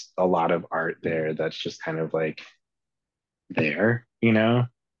there's a lot of art there that's just kind of like there.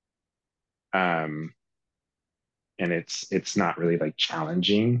 Um, and it's not really like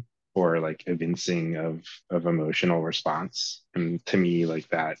challenging or like evincing of emotional response. And to me, like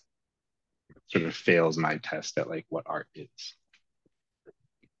that sort of fails my test at like what art is.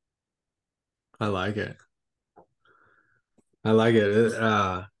 I like it. I like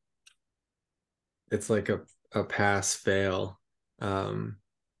it. It's like a pass fail. Um,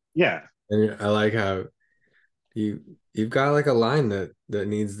 Yeah, and I like how you you've got like a line that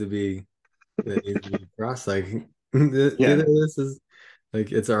needs to be crossed. Like either yeah, this is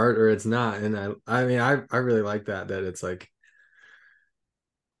like it's art or it's not. And I mean I really like that it's like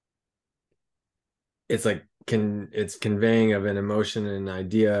it's conveying of an emotion and an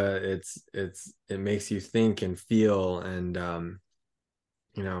idea. It makes you think and feel and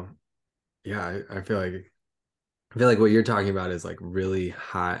you know, yeah, I feel like what you're talking about is like really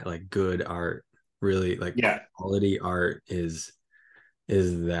high, like good art, really like yeah, quality art is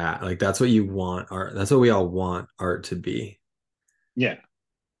that like that's what you want art. That's what we all want art to be. yeah,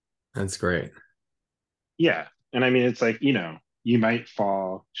 That's great. yeah. And I mean, it's like, you might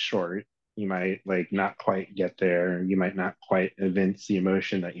fall short. You might like not quite get there. You might not quite evince the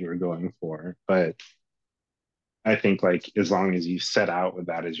emotion that you were going for. But I think like as long as you set out with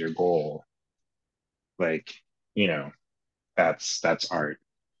that as your goal, like, you know, that's art.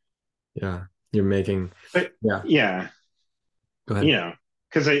 Yeah. You're making, But yeah, yeah, go ahead. you know,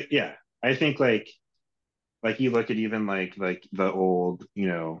 because I think like you look at even like the old,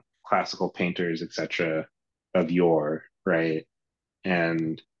 classical painters, etc., of yore, right?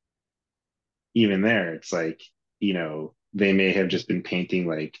 And even there, it's like, they may have just been painting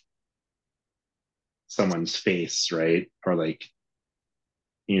like someone's face, right? Or like,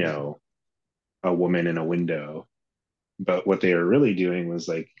 you know, a woman in a window. But what they were really doing was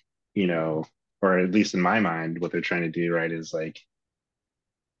like, you know, or at least in my mind, what they're trying to do, right, is like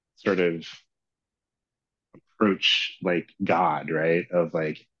sort of approach like God, right? Of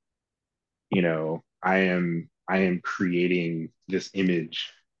like, I am creating this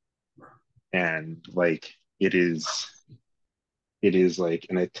image, and like it is like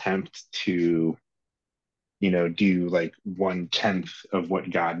an attempt to, do like 1/10 of what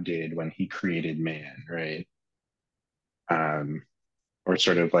God did when he created man, right? Um, or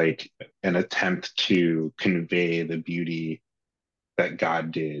sort of like an attempt to convey the beauty that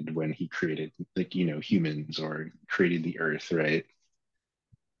God did when he created like, humans or created the earth, right?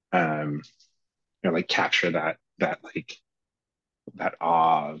 Um, like capture that like that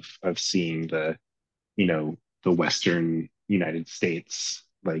awe of seeing you know, the Western United States,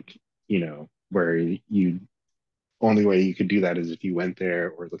 like, where you only way you could do that is if you went there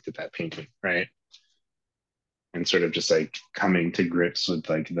or looked at that painting, right? And sort of just like coming to grips with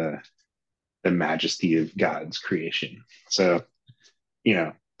like the majesty of God's creation. So,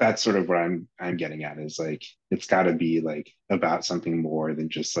 that's sort of what I'm getting at is like it's got to be like about something more than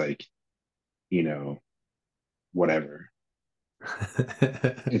just like, you know, whatever.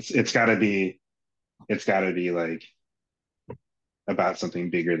 It's got to be like about something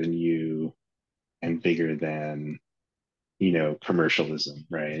bigger than you and bigger than, commercialism,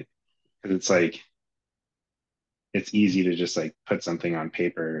 right? Because it's like it's easy to just like put something on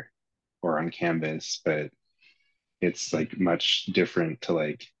paper or on canvas, but it's like much different to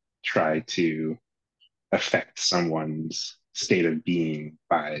like try to affect someone's state of being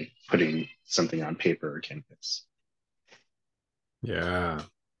by putting something on paper or canvas. Yeah.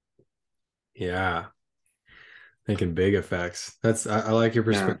 Yeah. Making big effects. I like your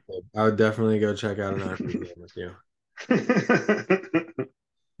Yeah. perspective. I would definitely go check out an art museum with you.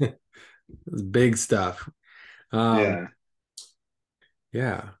 It's big stuff. Um, Yeah.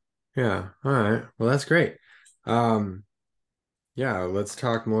 yeah. Yeah. All right. Well, that's great. Um, yeah, let's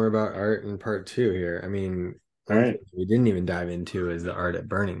talk more about art in part two here. I mean, All one thing right. we didn't even dive into is the art at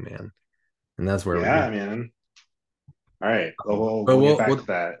Burning Man, and that's where we Yeah, go. man. All right. Well, we'll But we'll get we'll back to we'll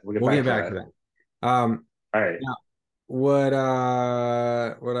that. We'll get we'll back get to back to that. that. All right. Now, what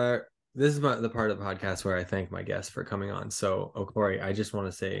I this is the part of the podcast where I thank my guests for coming on. So, Okori, I just want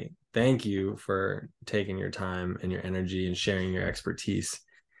to say thank you for taking your time and your energy and sharing your expertise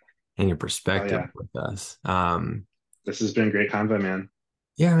and your Oh perspective yeah. with us. This has been a great convo, man.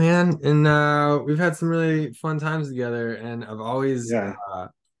 Yeah, man, and we've had some really fun times together, and Yeah.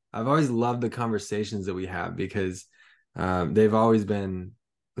 I've always loved the conversations that we have because they've they've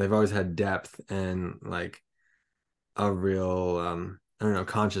always had depth and like a real I don't know,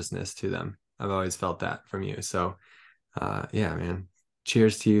 consciousness to them. I've always felt that from you. So yeah, man.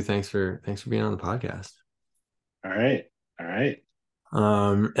 Cheers to you. Thanks for being on the podcast. All right. All right.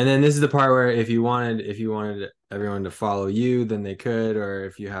 And then this is the part where if you wanted everyone to follow you, then they could, or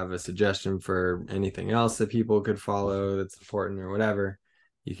if you have a suggestion for anything else that people could follow that's important or whatever,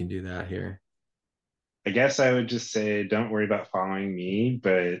 you can do that here. I guess I would just say don't worry about following me,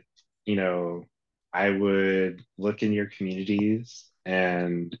 but you know, I would look in your communities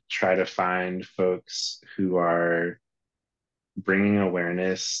and try to find folks who are bringing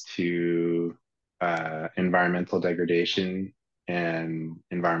awareness to environmental degradation and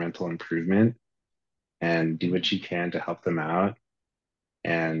environmental improvement, and do what you can to help them out,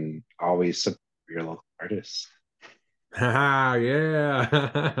 and always support your local artists.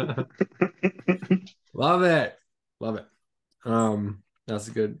 Yeah. Love it. Love it. That's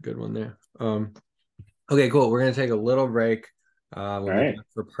a good one there. Okay, cool. We're gonna take a little break. We'll All be right. back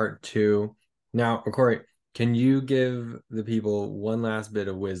for part two. Now, Corey, can you give the people one last bit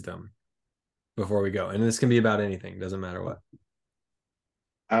of wisdom before we go? And this can be about anything, doesn't matter what.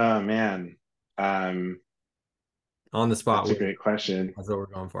 Oh man. Um, On the spot that's a wisdom. great question. That's what we're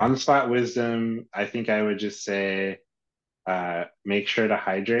going On for. the spot wisdom, I think I would just say make sure to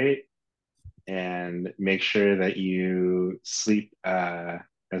hydrate and make sure that you sleep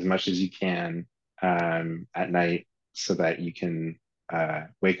as much as you can at night so that you can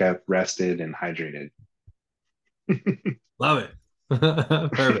wake up rested and hydrated. Love it.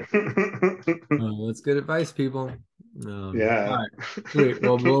 Perfect. That's good advice, people. All Yeah. right. Sweet.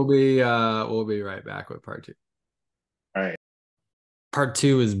 Well, we'll be right back with part two. All right. Part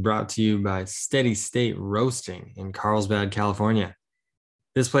two is brought to you by Steady State Roasting in Carlsbad, California.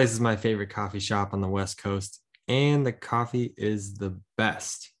 This place is my favorite coffee shop on the West Coast, and the coffee is the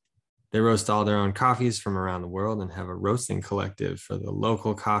best. They roast all their own coffees from around the world and have a roasting collective for the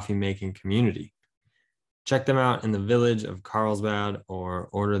local coffee making community. Check them out in the village of Carlsbad or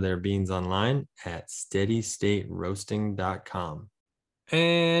order their beans online at steadystateroasting.com.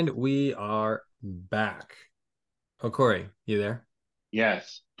 And we are back. Oh, Corey, you there?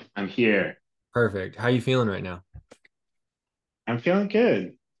 Yes, I'm here. Perfect. How you feeling right now? I'm feeling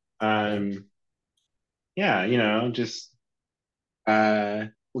good. Um, yeah, just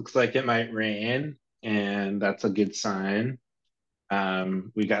looks like it might rain, and that's a good sign.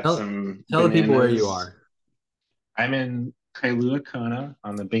 We got Tell, some tell the people where you bananas. are. I'm in Kailua Kona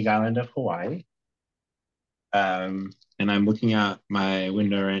on the Big Island of Hawaii. And I'm looking out my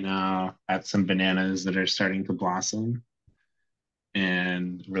window right now at some bananas that are starting to blossom,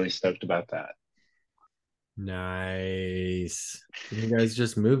 and really stoked about that. Nice. You guys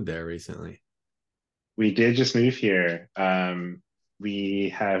just moved there recently. We did just move here. We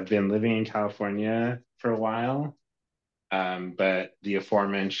have been living in California for a while, but the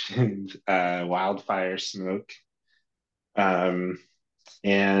aforementioned wildfire smoke um,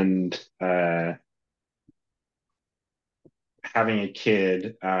 and having a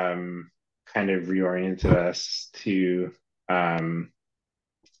kid kind of reoriented us to um,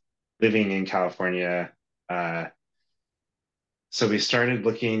 living in California. Uh, so we started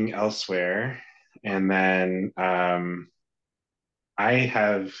looking elsewhere, and then I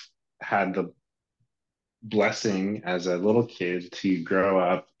have had the blessing as a little kid to grow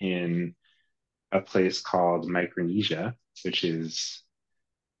up in a place called Micronesia, which is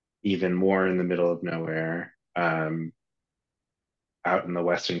even more in the middle of nowhere, out in the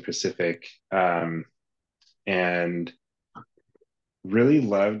Western Pacific, and really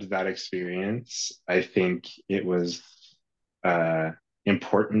loved that experience. I think it was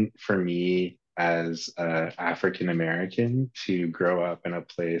important for me as an African American to grow up in a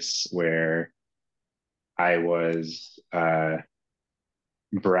place where I was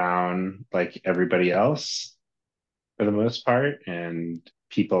brown like everybody else for the most part, and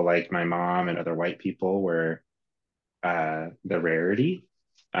people like my mom and other white people were the rarity.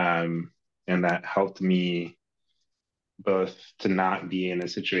 And that helped me both to not be in a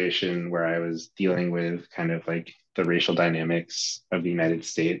situation where I was dealing with kind of like the racial dynamics of the United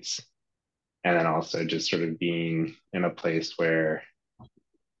States, and then also just sort of being in a place where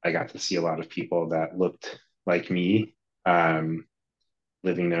I got to see a lot of people that looked like me, um,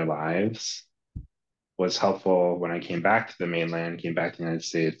 living their lives, was helpful when I came back to the mainland, came back to the United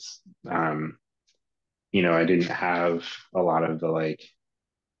States. I didn't have a lot of the like,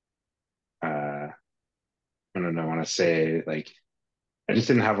 I don't know, I want to say like, I just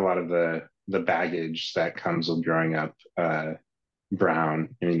didn't have a lot of the baggage that comes with growing up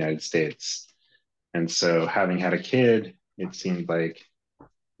brown in the United States. And so having had a kid, it seemed like,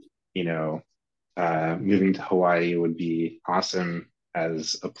 you know, moving to Hawaii would be awesome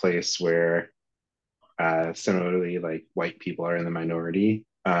as a place where similarly, like white people are in the minority.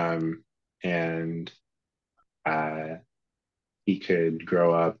 And uh, he could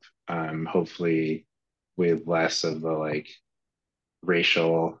grow up, hopefully, with less of the like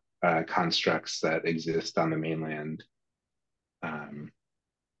racial constructs that exist on the mainland, um,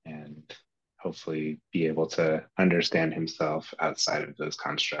 and hopefully be able to understand himself outside of those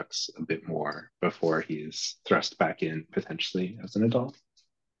constructs a bit more before he's thrust back in potentially as an adult.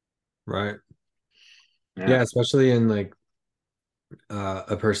 Right. Yeah. Yeah, especially in like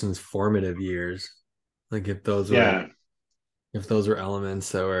a person's formative years. Like Yeah. if those were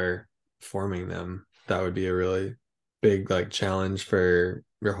elements that were forming them, that would be a really big like challenge for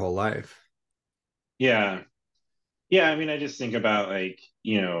your whole life. Yeah. Yeah. I mean, I just think about like,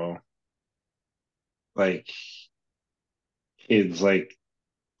 like kids like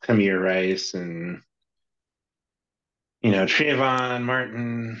Kamir Rice and, Trayvon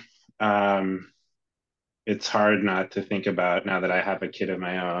Martin. Um, it's hard not to think about now that I have a kid of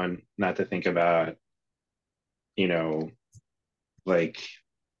my own, not to think about, you know, like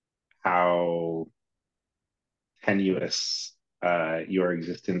how tenuous your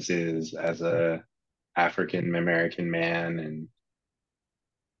existence is as a African American man and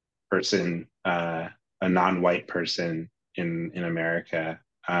person, a non-white person in America.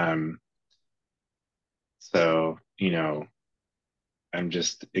 So I'm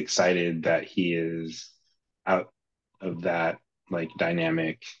just excited that he is out of that like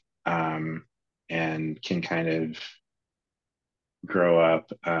dynamic, um, and can kind of grow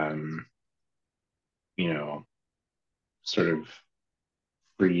up, you know, sort of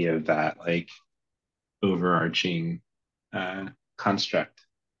free of that like overarching uh, construct.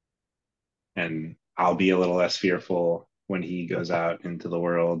 And I'll be a little less fearful when he goes out into the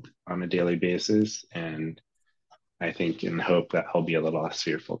world on a daily basis. And I think and hope that he'll be a little less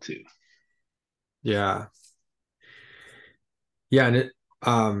fearful too. Yeah. Yeah, and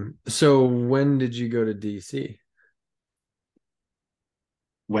so when did you go to DC?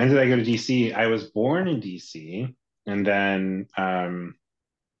 When did I go to DC? I was born in DC, and then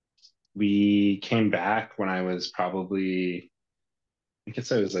we came back when I was probably, I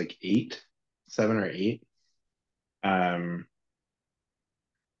guess I was like 7 or 8. Um,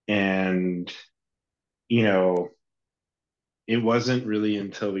 and, you know, it wasn't really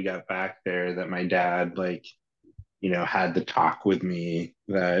until we got back there that my dad, like, had the talk with me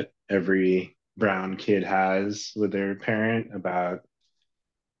that every brown kid has with their parent about,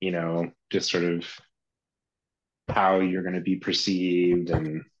 just sort of how you're going to be perceived.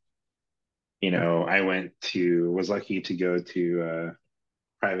 And, I was lucky to go to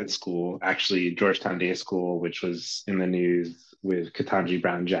private school, actually Georgetown Day School, which was in the news with Ketanji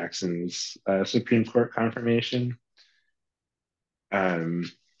Brown Jackson's Supreme Court confirmation. Um,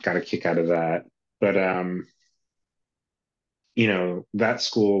 got a kick out of that. But, that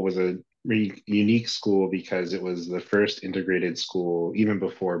school was a really unique school because it was the first integrated school, even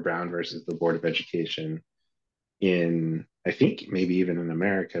before Brown versus the Board of Education, in, I think, maybe even in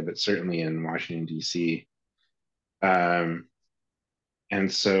America, but certainly in Washington, D.C. Um,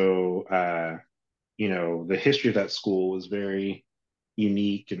 and so, the history of that school was very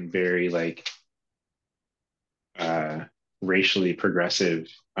unique and very like uh, racially progressive.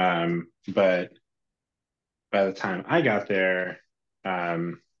 But by the time I got there,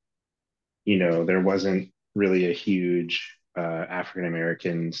 um, there wasn't really a huge African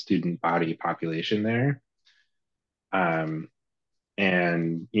American student body population there. Um,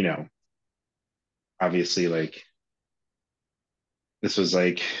 and, obviously, like, this was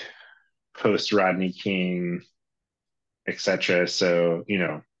like post Rodney King, etc. So,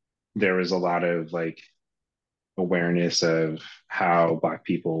 there was a lot of like awareness of how Black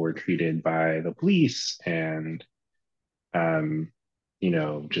people were treated by the police and, um,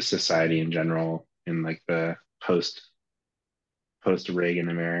 just society in general in like the post Reagan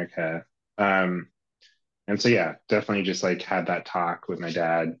America. Um, and so yeah, definitely just like had that talk with my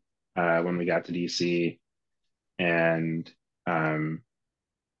dad when we got to DC, and um,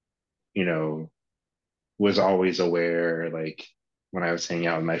 you know, was always aware, like when I was hanging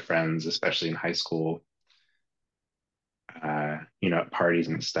out with my friends, especially in high school, at parties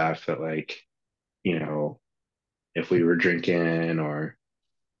and stuff, that like, you know, if we were drinking or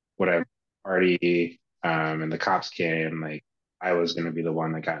whatever party, and the cops came, like I was going to be the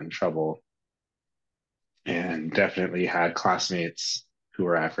one that got in trouble, and definitely had classmates who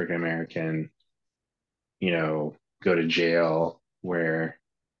were African American, go to jail where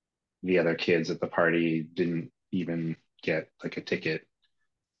the other kids at the party didn't even get like a ticket.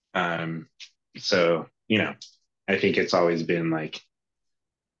 Um, so, I think it's always been like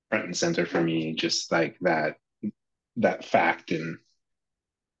front and center for me, just like that fact. And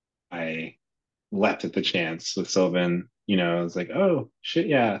I leapt at the chance with Sylvan. I was like, oh shit,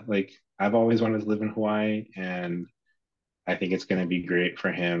 yeah, like I've always wanted to live in Hawaii, and I think it's going to be great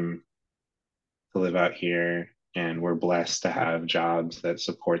for him to live out here. And we're blessed to have jobs that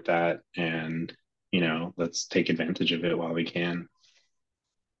support that. And, let's take advantage of it while we can.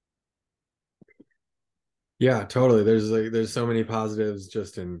 Yeah, totally. There's so many positives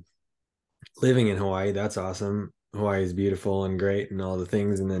just in living in Hawaii. That's awesome. Hawaii is beautiful and great and all the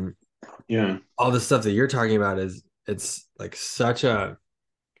things. And then Yeah. all the stuff that you're talking about it's like such a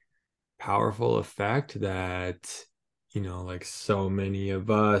powerful effect that, like so many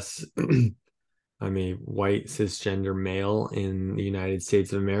of us, I'm a white cisgender male in the United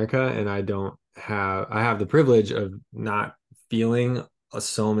States of America, and I have the privilege of not feeling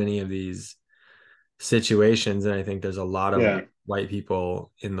so many of these situations. And I think there's a lot of Yeah. white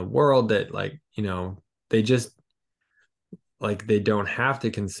people in the world that like, they just like they don't have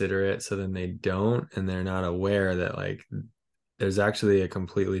to consider it, so then they don't, and they're not aware that like there's actually a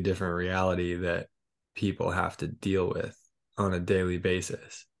completely different reality that people have to deal with on a daily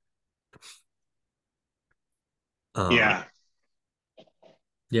basis. Um, Yeah.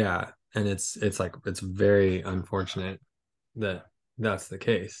 yeah, and it's like it's very unfortunate that that's the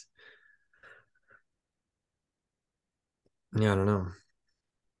case. Yeah, I don't know.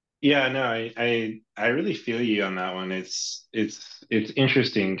 Yeah, no, I really feel you on that one. It's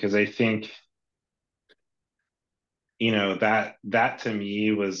interesting because I think, that to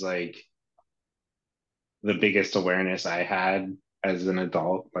me was like the biggest awareness I had as an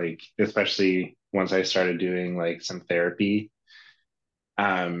adult, like especially once I started doing like some therapy,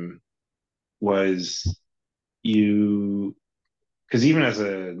 um, was you because even as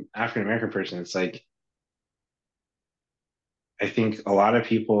an African American person, it's like I think a lot of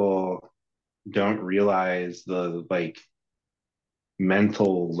people don't realize the like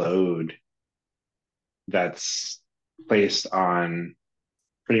mental load that's placed on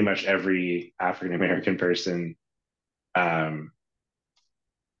pretty much every African American person, um,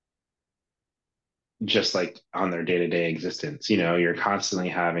 just like on their day to day existence. You're constantly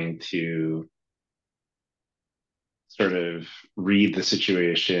having to sort of read the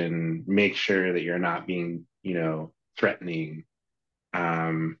situation, make sure that you're not being, threatening,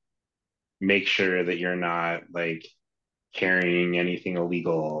 um, make sure that you're not like carrying anything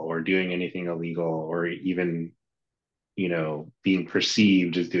illegal or doing anything illegal or even, being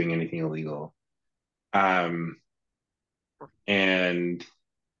perceived as doing anything illegal. Um, and,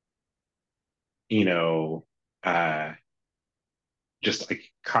 you know, uh, just like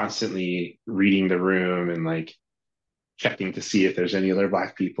constantly reading the room and like checking to see if there's any other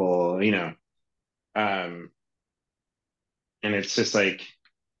black people, um, and it's just like,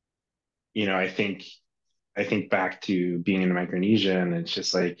 I think back to being in Micronesia, and it's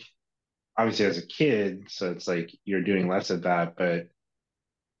just like obviously as a kid, so it's like you're doing less of that, but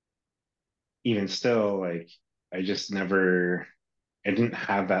even still, like I just never, I didn't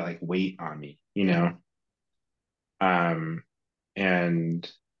have that like weight on me. Um,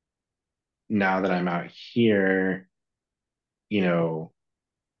 and now that I'm out here, you know,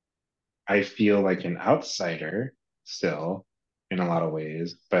 I feel like an outsider still in a lot of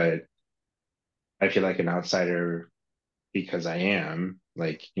ways, but I feel like an outsider because I am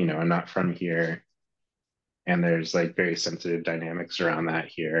like, I'm not from here, and there's like very sensitive dynamics around that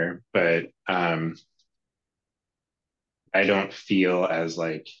here. But I don't feel as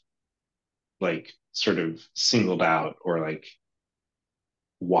like sort of singled out or like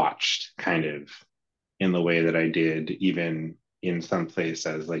watched kind of in the way that I did even in some place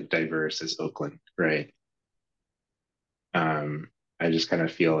as like diverse as Oakland, right? Um, I just kind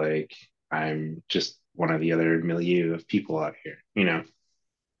of feel like I'm just one of the other milieu of people out here. Yeah.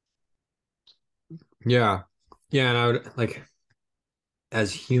 Yeah, and I would like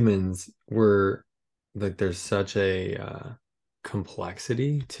as humans, we're like there's such a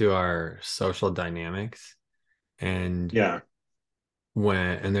complexity to our social dynamics, and Yeah.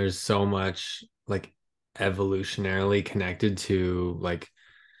 there's so much like evolutionarily connected to like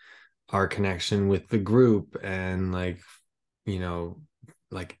our connection with the group, and like, you know,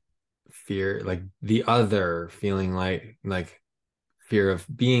 like fear, like the other, feeling like fear of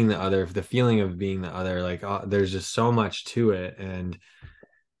being the other, the feeling of being the other, like there's just so much to it. And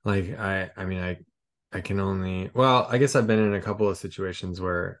like I mean I can only, well, I guess I've been in a couple of situations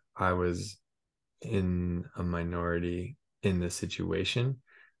where I was in a minority in this situation,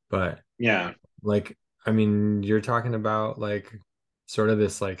 but Yeah. like, I mean, you're talking about like sort of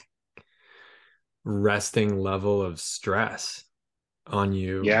this like resting level of stress on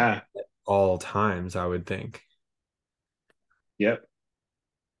you Yeah. all times, I would think. Yep.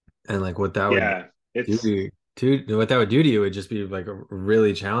 And like what that would Yeah. do It's what that would do to you would just be like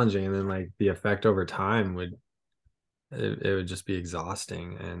really challenging. And then like the effect over time would, it would just be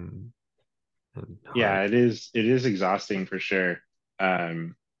exhausting and hard. yeah, it is exhausting for sure.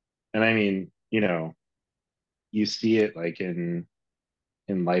 Um, and I mean, you see it like in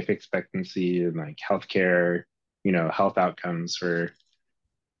life expectancy and like healthcare, health outcomes for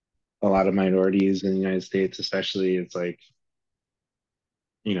a lot of minorities in the United States, especially. It's like,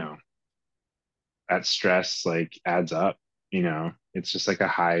 you know, that stress like adds up, it's just like a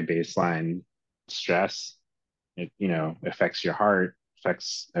high baseline stress. It, affects your heart,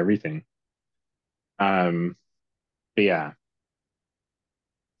 affects everything. Um, but yeah,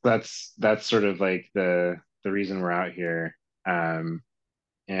 that's sort of like the reason we're out here. Um,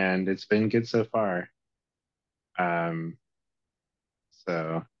 and it's been good so far. Um,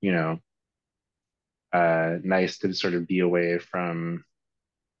 so, nice to sort of be away from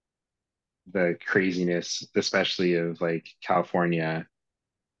the craziness, especially of like California,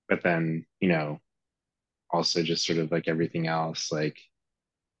 but then, also just sort of like everything else, like,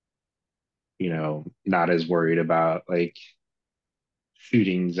 not as worried about like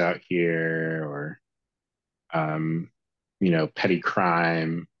shootings out here or, um, petty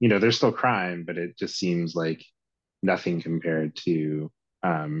crime. There's still crime, but it just seems like nothing compared to,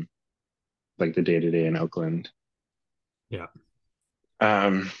 um, like the day to day in Oakland. Yeah.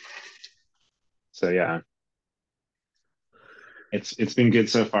 Um, so yeah, it's been good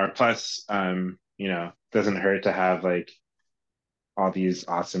so far. Plus, doesn't hurt to have like all these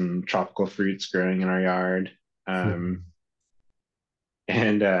awesome tropical fruits growing in our yard. Um,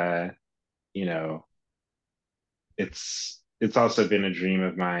 and you know, it's also been a dream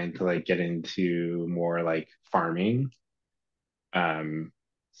of mine to like get into more like farming. Um,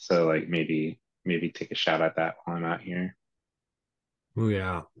 so like maybe take a shot at that while I'm out here. Oh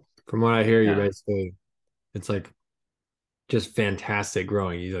yeah. From what I hear, you Yeah. basically, it's like just fantastic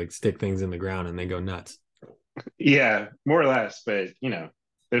growing. You like stick things in the ground and they go nuts. Yeah, more or less, but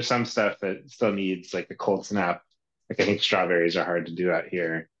there's some stuff that still needs like a cold snap. Like I think strawberries are hard to do out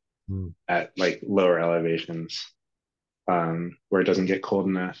here Mm. at like lower elevations, where it doesn't get cold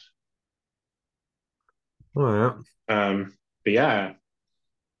enough. Oh yeah. But yeah,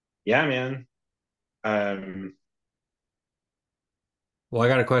 yeah, man. Um, Well, I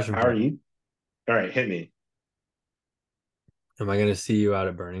got a question how for are you. you? All right, hit me, Am I gonna see you out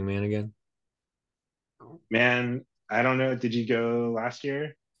at Burning Man again? man. I don't know. Did you go last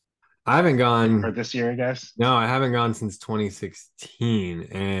year I haven't or gone. this year? I guess. No, I haven't gone since 2016,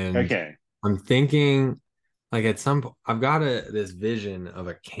 and Okay. I'm thinking like at some point I've got this vision of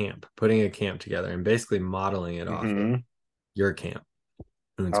a camp, putting a camp together and basically modeling it off of Mm-hmm. your camp.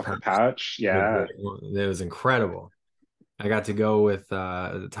 And it's Off the pouch. pouch. Yeah. It was incredible. I got to go with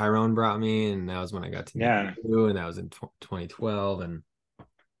Tyrone brought me, and that was when I got to meet Yeah. you, and that was in 2012. And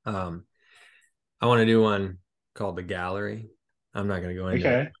um, I want to do one called the Gallery. I'm not going to go into it,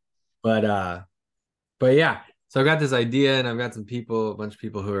 Okay. but but yeah. So I've got this idea, and I've got some people, a bunch of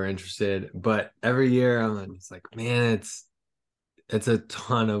people who are interested. But every year, it's like, man, it's a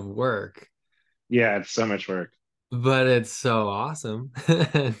ton of work, Yeah, it's so much work. but it's so awesome.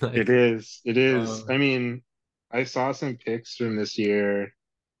 And It like, is. It is. uh, I mean, I saw some pics from this year.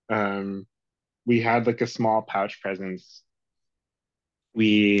 Um, we had like a small pouch presence.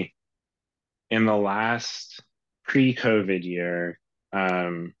 We in the last pre-COVID year,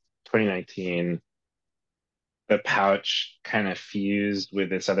 2019, the pouch kind of fused with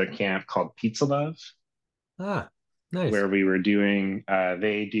this other camp called Pizza Love, ah, nice, where we were doing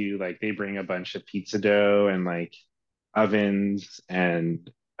they do like they bring a bunch of pizza dough and like ovens and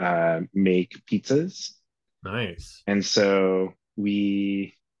make pizzas. nice. And so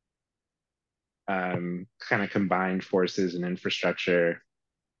we kind of combined forces and infrastructure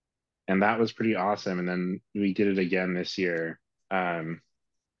and that was pretty awesome. And then we did it again this year. Um,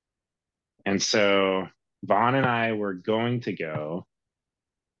 and so Vaughn and I were going to go.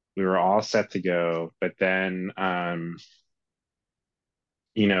 We were all set to go, but then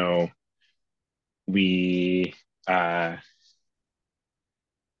you know, we uh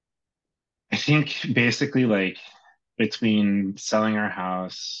I think basically like between selling our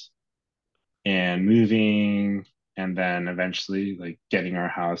house and moving and then eventually like getting our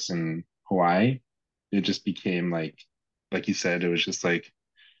house in Hawaii, it just became like you said, it was just like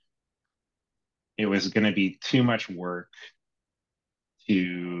it was going to be too much work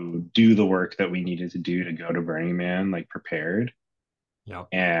to do the work that we needed to do to go to Burning Man like prepared Yep.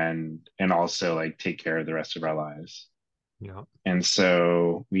 and also like take care of the rest of our lives. Yep. And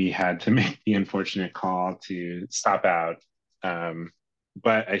so we had to make the unfortunate call to stop out. Um,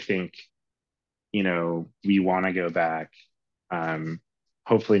 but I think, we want to go back. Um,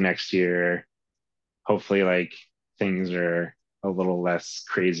 hopefully next year, hopefully like things are a little less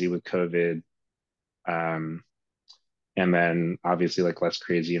crazy with COVID. Um, and then obviously like less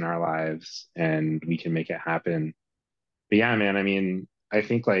crazy in our lives and we can make it happen. But yeah, man, I mean, I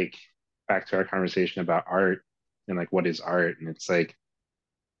think like back to our conversation about art and like what is art, and it's like,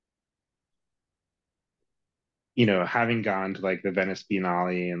 having gone to like the Venice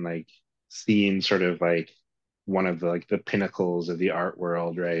Biennale and like seeing sort of like one of the like the pinnacles of the art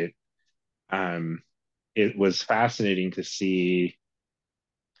world, right? Um, it was fascinating to see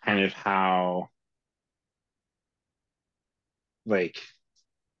kind of how like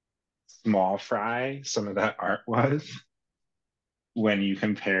small fry some of that art was when you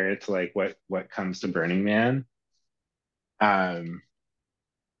compare it to like what comes to Burning Man. Um,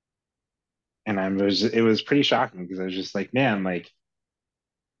 and it was pretty shocking because I was just like, man, like,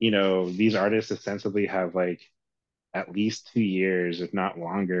 these artists ostensibly have like at least 2 years, if not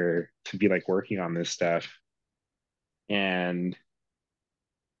longer, to be like working on this stuff. And,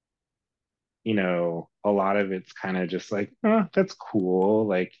 a lot of it's kind of just like, oh, that's cool.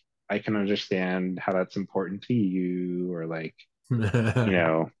 Like, I can understand how that's important to you, or like, you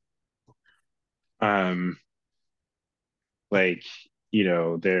know, um, like,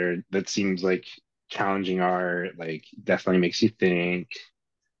 there that seems like challenging art, like definitely makes you think.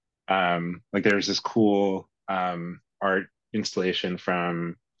 Like there's this cool art installation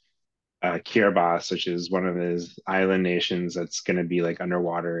from Kiribati, which is one of those island nations that's going to be like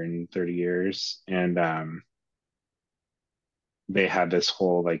underwater in 30 years. And they had this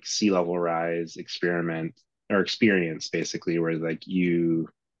whole like sea level rise experiment or experience basically where like you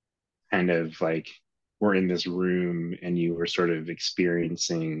kind of like were in this room and you were sort of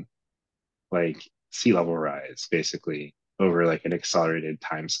experiencing like sea level rise basically over like an accelerated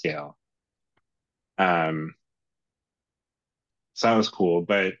time scale. Um, so that was cool.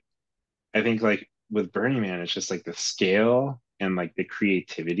 But I think like with Burning Man, it's just like the scale and like the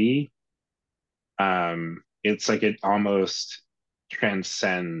creativity. It's like it almost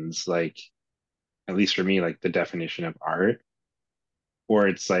transcends like, at least for me, like the definition of art, or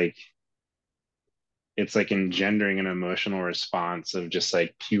it's like engendering an emotional response of just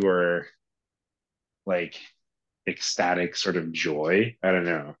like pure like ecstatic sort of joy. I don't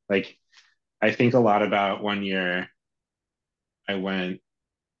know. Like I think a lot about one year I went,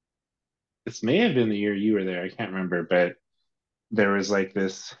 this may have been the year you were there, I can't remember, but there was like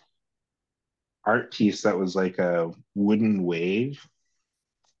this art piece that was like a wooden wave,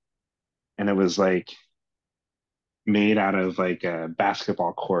 and it was like made out of like a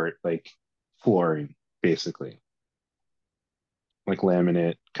basketball court like flooring basically, like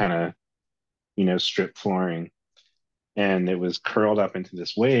laminate kind of, strip flooring, and it was curled up into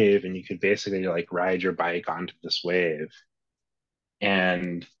this wave and you could basically like ride your bike onto this wave,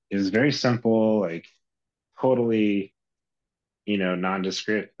 and it was very simple, like totally,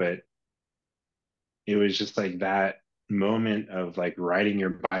 nondescript, but it was just like that moment of like riding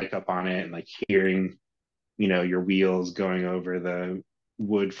your bike up on it and like hearing, your wheels going over the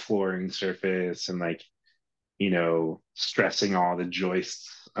wood flooring surface and like, stressing all the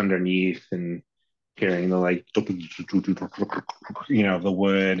joists underneath and hearing the like, the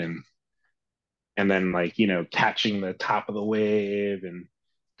wood, and then like, catching the top of the wave and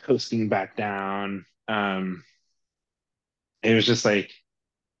coasting back down. It was just like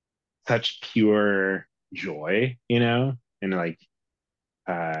such pure joy, and like,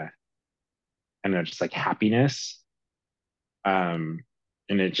 I don't know, just like happiness. Um,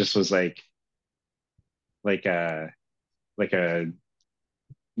 and it just was like a like a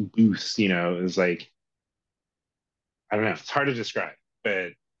boost, it was like, I don't know, it's hard to describe,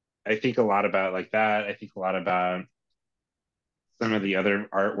 but I think a lot about like that. I think a lot about some of the other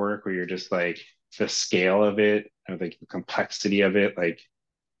artwork where you're just like the scale of it and like the complexity of it. Like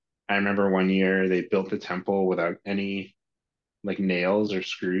I remember one year they built the temple without any like nails or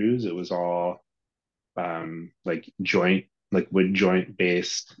screws. It was all like joint, like wood joint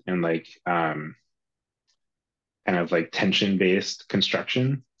based and like kind of like tension based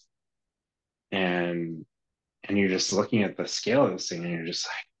construction. And you're just looking at the scale of this thing and you're just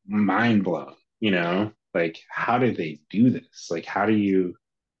like mind blown, like how did they do this? Like how do you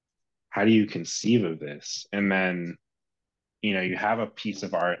conceive of this? And then, you have a piece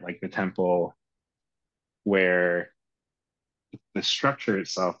of art like the temple where the structure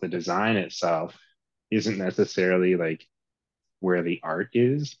itself, the design itself, isn't necessarily like where the art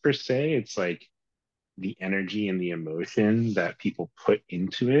is per se. It's like the energy and the emotion that people put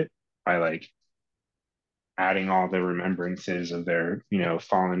into it by like adding all the remembrances of their,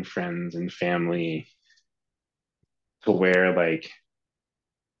 fallen friends and family to where like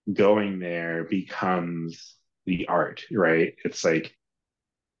going there becomes the art, right? It's like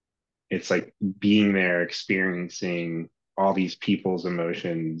being there, experiencing all these people's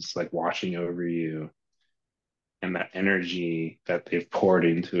emotions, like washing over you, and that energy that they've poured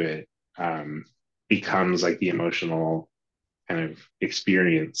into it becomes like the emotional kind of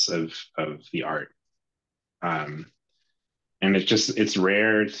experience of the art. Um, and it's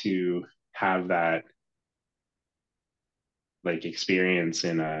rare to have that like experience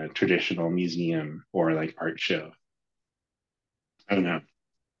in a traditional museum or like art show. I don't know.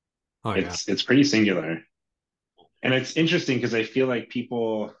 Oh yeah. It's pretty singular. And it's interesting because I feel like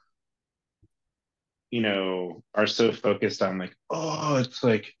people, are so focused on like, oh, it's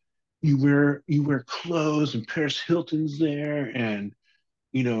like you wear clothes and Paris Hilton's there and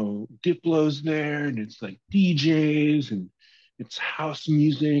Diplo's there and it's like DJs and it's house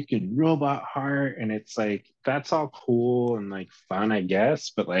music and robot heart and it's like that's all cool and like fun, I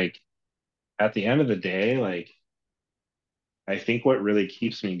guess. But like at the end of the day, like I think what really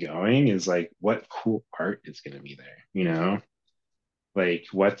keeps me going is like what cool art is going to be there, like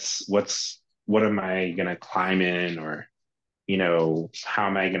what am I going to climb in, or how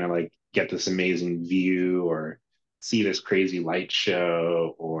am I going to like get this amazing view or see this crazy light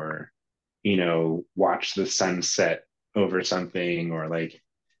show, or watch the sunset over something, or like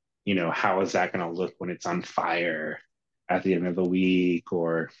how is that going to look when it's on fire at the end of the week,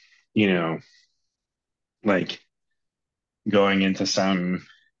 or you know like going into some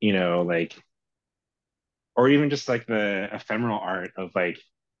like, or even just like the ephemeral art of like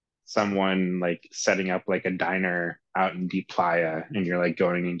someone like setting up like a diner out in deep playa and you're like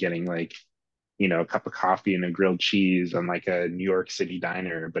going and getting like a cup of coffee and a grilled cheese on like a New York City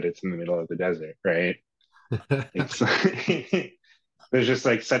diner, but it's in the middle of the desert, right? It's there's just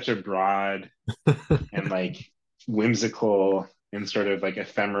like such a broad and like whimsical and sort of like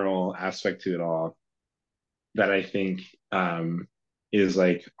ephemeral aspect to it all that I think is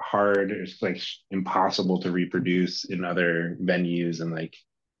like hard, it's like impossible to reproduce in other venues and like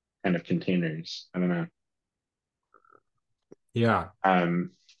kind of containers. I don't know. Yeah.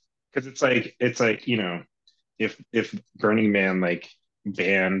 Because it's like if Burning Man like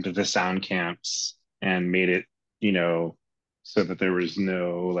banned the sound camps and made it you know so that there was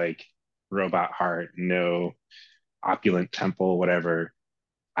no like robot heart, no opulent temple, whatever,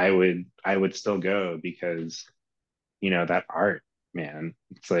 I would still go because that art, man,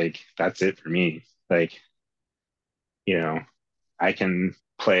 it's like that's it for me. Like you know I can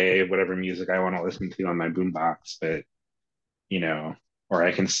play whatever music I want to listen to on my boombox, but you know, or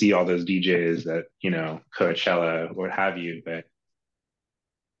I can see all those DJs that, Coachella, what have you, but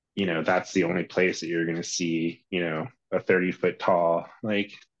that's the only place that you're gonna see, a 30-foot tall,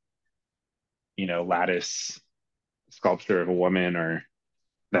 like, lattice sculpture of a woman, or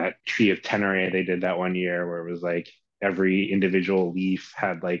that tree of Tenere they did that one year where it was like every individual leaf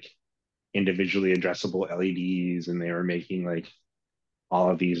had like individually addressable LEDs and they were making like all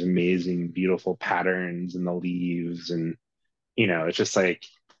of these amazing, beautiful patterns in the leaves. And, it's like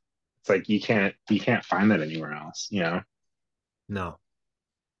you can't find that anywhere else. No.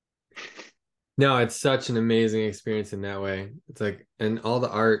 No, it's such an amazing experience in that way. It's like, and all the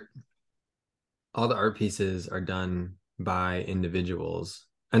art pieces are done by individuals.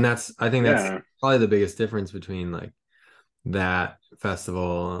 And I think that's Yeah. probably the biggest difference between like that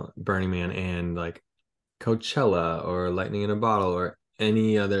festival, Burning Man, and like Coachella or Lightning in a Bottle or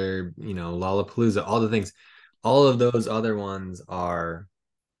any other, Lollapalooza, all the things. All of those other ones are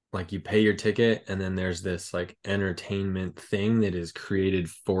like you pay your ticket and then there's this like entertainment thing that is created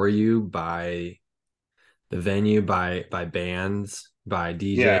for you by the venue, by bands, by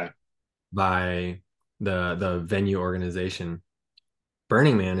DJ, Yeah. by the venue organization.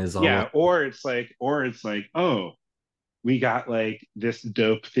 Burning Man is almost Yeah, or it's like, oh, we got like this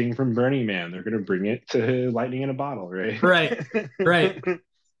dope thing from Burning Man. They're gonna bring it to Lightning in a Bottle, right? right, right.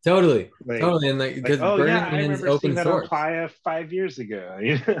 Totally, like totally. And like, like, because oh yeah, Burning I Man's remember seeing open that on source. Playa 5 years ago.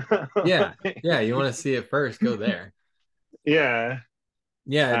 You know? Yeah. Yeah. You want to see it first, go there. Yeah.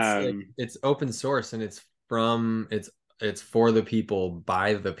 Yeah. It's like, Um, it's open source and it's for the people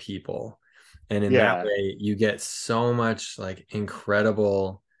by the people. And in that yeah, way, you get so much like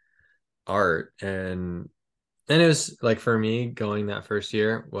incredible art. And it was like for me going that first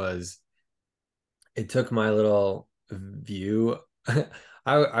year was it took my little view.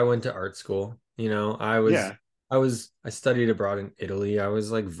 I went to art school, you know. yeah, I studied abroad in Italy. I was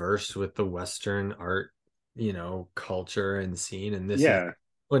like versed with the Western art, you know, culture and scene. And this is yeah,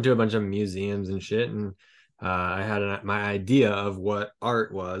 went to a bunch of museums and shit. And I had my idea of what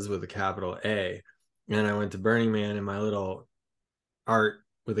art was with a capital A. And I went to Burning Man and my little art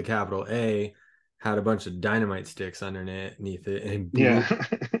with a capital A had a bunch of dynamite sticks underneath it and blew yeah,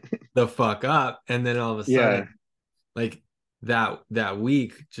 the fuck up. And then all of a yeah, sudden, like that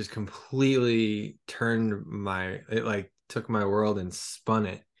week just completely turned my it like took my world and spun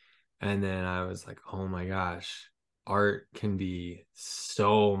it. And then I was like, oh my gosh, art can be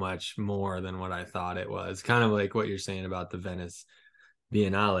so much more than what I thought it was. Kind of like what you're saying about the Venice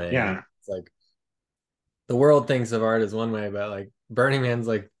Biennale. And yeah, it's like the world thinks of art as one way, but like Burning Man's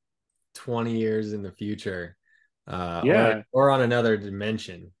like 20 years in the future, yeah, or on another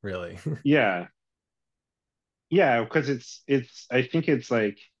dimension, really. yeah, yeah. Because it's I think it's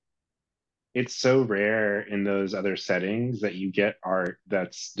like it's so rare in those other settings that you get art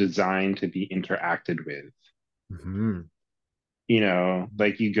that's designed to be interacted with. Mhm.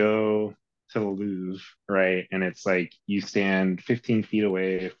 Like you go to the Louvre, right? And it's like you stand 15 feet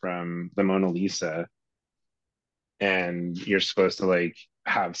away from the Mona Lisa and you're supposed to like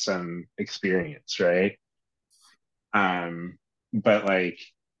have some experience, right? But like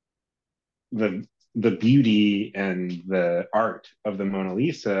the the beauty and the art of the Mona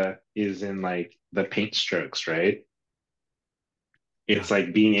Lisa is in like the paint strokes, right? Yeah. It's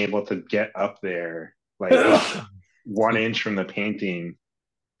like being able to get up there like 1 inch from the painting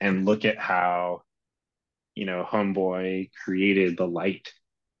and look at how homeboy created the light,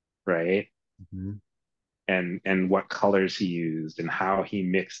 right? Mhm. And what colors he used and how he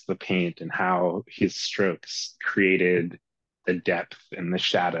mixed the paint and how his strokes created the depth and the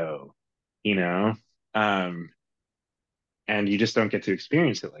shadow, you know? Um, and you just don't get to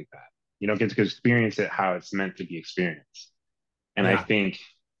experience it like that. You don't get to experience it how it's meant to be experienced. And I Yeah. think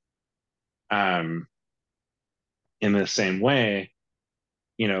um, in the same way,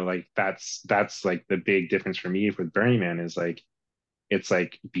 like that's like the big difference for me with Burning Man is like it's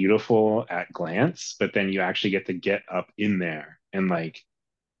like beautiful at glance, but then you actually get to get up in there and like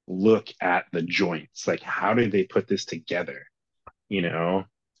look at the joints. Like, how did they put this together? You know,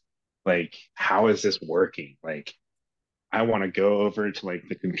 like, how is this working? Like, I want to go over to like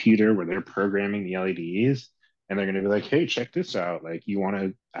the computer where they're programming the LEDs and they're going to be like, hey, check this out. Like, you want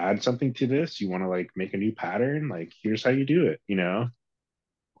to add something to this? You want to like make a new pattern? Like, here's how you do it?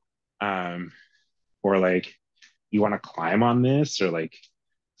 Um, or like, you want to climb on this or like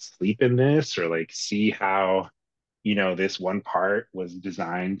sleep in this or like see how this one part was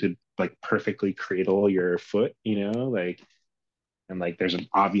designed to like perfectly cradle your foot, like and like there's an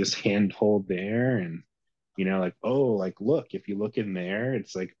obvious handhold there and like oh like look if you look in there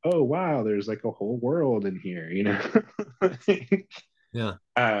it's like oh wow there's like a whole world in here. Yeah.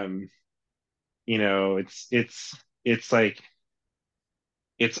 um it's like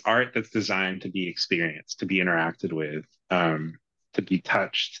it's art that's designed to be experienced, to be interacted with, to be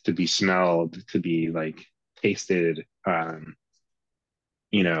touched, to be smelled, to be like tasted, as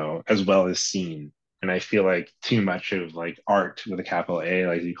well as seen. And I feel like too much of like art with a capital A,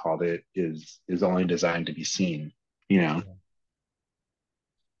 like you called it, is only designed to be seen, you know.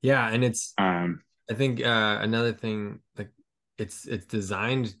 Yeah. And it's Um, I think another thing, like it's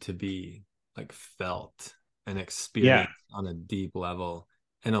designed to be like felt and yeah, experienced on a deep level.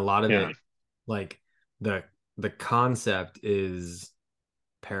 And a lot of yeah, it, like the the concept is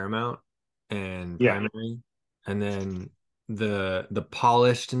paramount and yeah, primary. And then the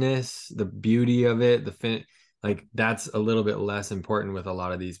polishedness, the beauty of it, the fin like that's a little bit less important with a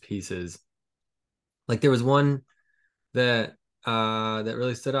lot of these pieces. Like there was one that that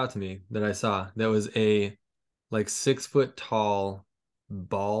really stood out to me that I saw that was a like 6 foot tall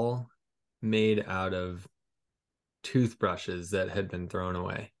ball made out of toothbrushes that had been thrown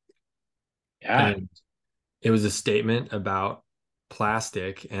away. yeah, And it was a statement about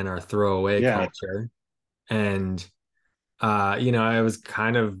plastic and our throwaway yeah, culture. And It was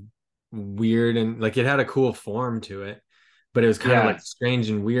kind of weird, and like it had a cool form to it, but it was kind of like Yeah. strange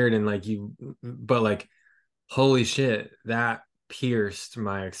and weird, and but like, holy shit, that pierced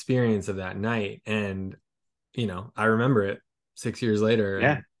my experience of that night. And I remember it 6 years later,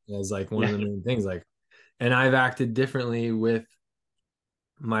 Yeah. and as like one of Yeah. the main things, like, and I've acted differently with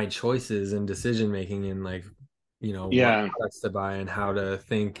my choices and decision making, and like, what Yeah. products to buy and how to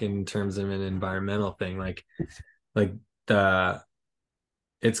think in terms of an environmental thing. Like the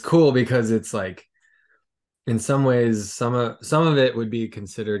it's cool because it's like, in some ways, some of it would be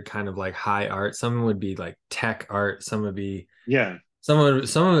considered kind of like high art, some would be like tech art, Yeah. some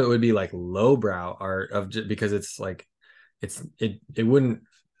of it would be like lowbrow art of just because it's like, it wouldn't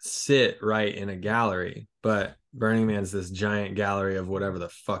sit right in a gallery. But Burning Man's this giant gallery of whatever the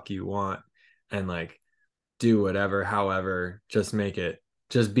fuck you want, and like, do whatever, however, just make it,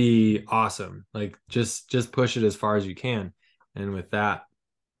 just be awesome, like, just push it as far as you can. And with that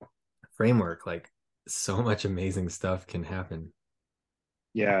framework, like, so much amazing stuff can happen.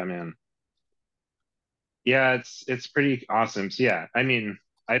 Yeah, man. Yeah, it's pretty awesome. So yeah, I mean,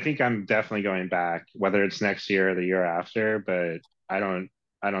 I think I'm definitely going back, whether it's next year or the year after, but I don't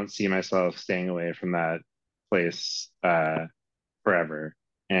I don't see myself staying away from that place forever.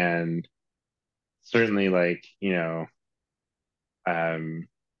 And certainly like, um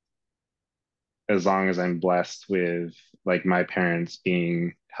as long as I'm blessed with like my parents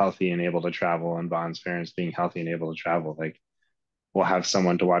being healthy and able to travel and Vaughn's parents being healthy and able to travel, like we'll have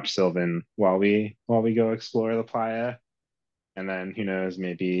someone to watch Sylvan while we go explore the playa. And then who knows,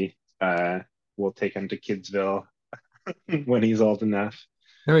 maybe we'll take him to Kidsville when he's old enough.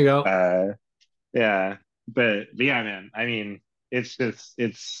 There we go. Uh yeah. But yeah, man. I mean, it's just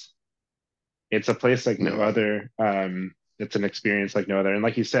it's a place like no other. It's an experience like no other. And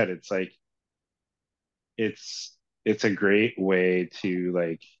like you said, it's like it's it's a great way to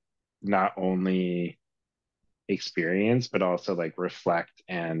like not only experience but also like reflect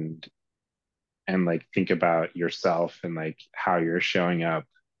and like think about yourself and like how you're showing up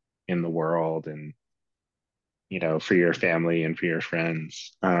in the world and for your family and for your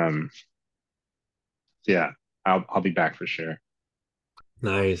friends. Yeah, I'll be back for sure.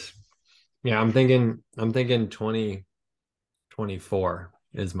 Nice. Yeah, I'm thinking 2024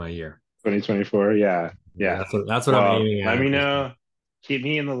 is my year. 2024. Yeah, Yeah, yeah. that's what I'm Well, aiming let at. me know. Keep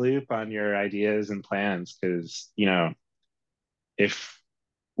me in the loop on your ideas and plans because if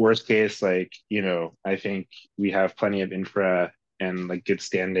worst case, like I think we have plenty of infra and like good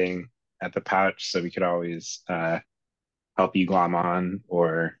standing at the pouch, so we could always help you glom on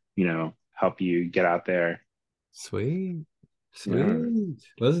or help you get out there. Sweet. Yeah, Sweet.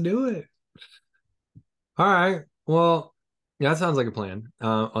 Let's do it. All right. Well, yeah, that sounds like a plan.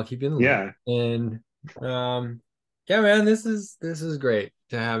 I'll keep you in the loop. yeah, And yeah, man, this is great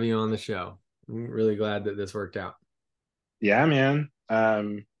to have you on the show. I'm really glad that this worked out. yeah, man.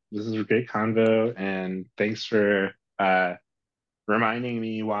 This is a great convo, and thanks for reminding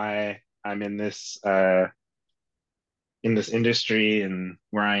me why I'm in this industry and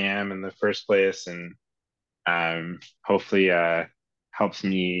where I am in the first place, and hopefully helps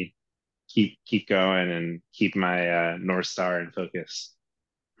me keep going and keep my North Star in focus.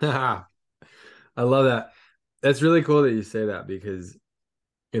 I love that. That's really cool that you say that, because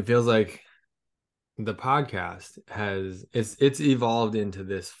it feels like the podcast has it's evolved into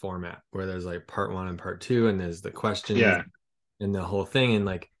this format where there's like part one and part two, and there's the questions Yeah, and the whole thing. And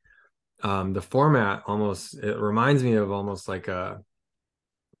like, the format, almost, it reminds me of almost like a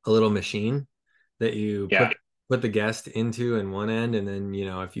little machine that you yeah, put the guest into in one end, and then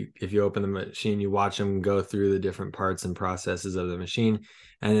if you open the machine, you watch them go through the different parts and processes of the machine,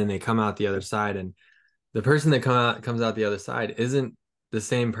 and then they come out the other side. And the person that comes out the other side isn't the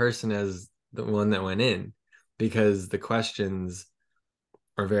same person as the one that went in, because the questions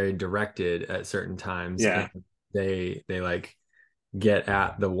are very directed at certain times, and yeah. they like get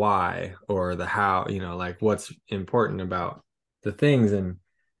at the why or the how, like what's important about the things. And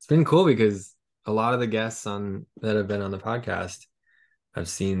it's been cool because a lot of the guests on that have been on the podcast, I've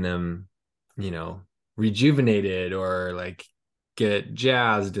seen them, you know, rejuvenated or like get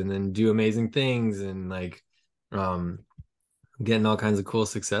jazzed and then do amazing things, and like, um getting all kinds of cool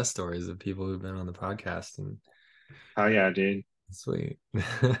success stories of people who've been on the podcast. And Oh yeah, dude. sweet.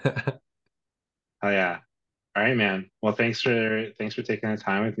 Oh yeah. All right, man. Well, thanks for taking the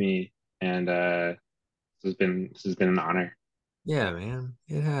time with me, and this has been an honor. Yeah, man,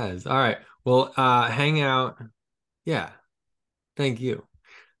 it has. All right, well, hang out. Yeah, thank you.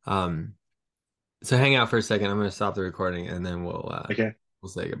 um so hang out for a second. I'm going to stop the recording, and then we'll Okay.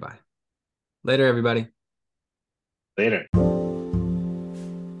 say goodbye. Later, everybody. Later.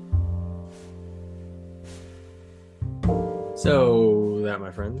 So that,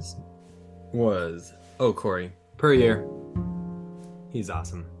 my friends, was Okori Puryear. He's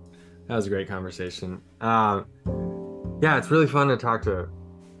awesome. That was a great conversation. Yeah, it's really fun to talk to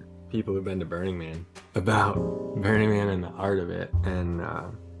people who've been to Burning Man about Burning Man and the art of it, and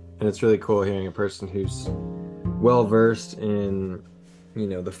it's really cool hearing a person who's well versed in, you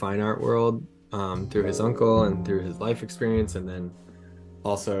know, the fine art world, through his uncle and through his life experience, and then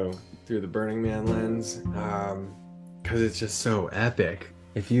also through the Burning Man lens, because it's just so epic.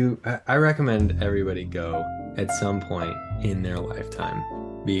 I recommend everybody go at some point in their lifetime,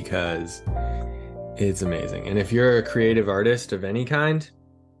 because it's amazing. And if you're a creative artist of any kind,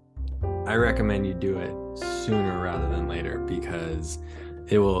 I recommend you do it sooner rather than later, because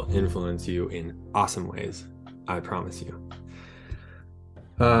it will influence you in awesome ways. I promise you.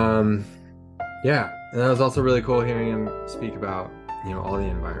 Yeah, and that was also really cool hearing him speak about, you know, all the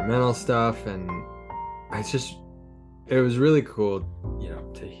environmental stuff, and it was really cool, you know,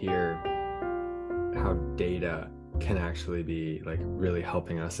 to hear how data can actually be like really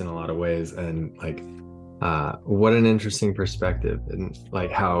helping us in a lot of ways, and like what an interesting perspective, and like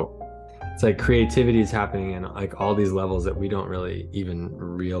how it's like creativity is happening in like all these levels that we don't really even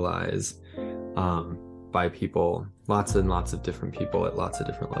realize, by people, lots and lots of different people at lots of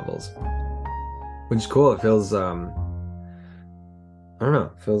different levels, which is cool. It feels I don't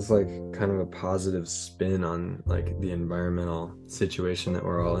know, feels like kind of a positive spin on like the environmental situation that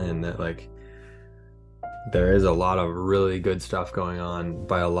we're all in, that like there is a lot of really good stuff going on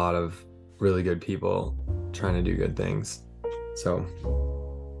by a lot of really good people trying to do good things. So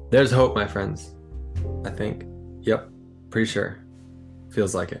there's hope, my friends. I think. Yep. Pretty sure.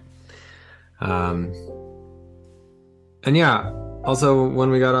 Feels like it. And yeah, also when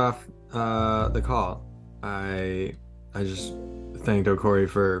we got off the call, I just thanked Okori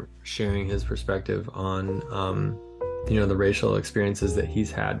for sharing his perspective on you know, the racial experiences that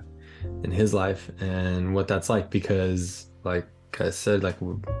he's had in his life and what that's like, because like I said, like,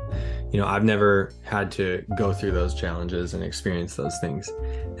 you know, I've never had to go through those challenges and experience those things,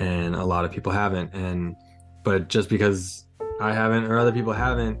 and a lot of people haven't, but just because I haven't or other people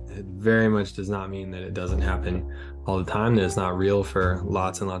haven't, it very much does not mean that it doesn't happen all the time, that it's not real for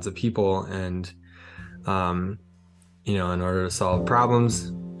lots and lots of people. And you know, in order to solve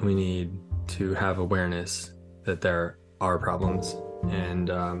problems, we need to have awareness that there are problems, and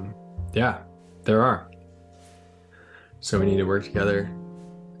yeah, there are. So we need to work together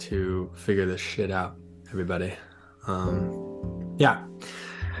to figure this shit out, everybody. Yeah,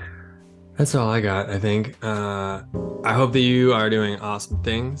 that's all I got, I think. I hope that you are doing awesome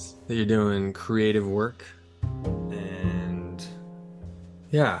things, that you're doing creative work, and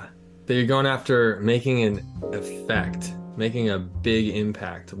yeah, that you're going after making an effect, making a big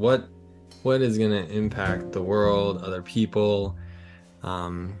impact. What is going to impact the world, other people,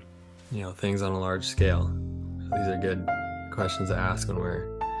 you know, things on a large scale? These are good questions to ask when we're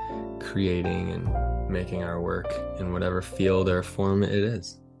creating and making our work in whatever field or form it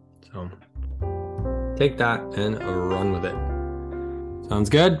is. So take that and run with it. Sounds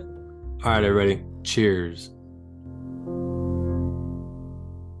good? All right, everybody. Cheers.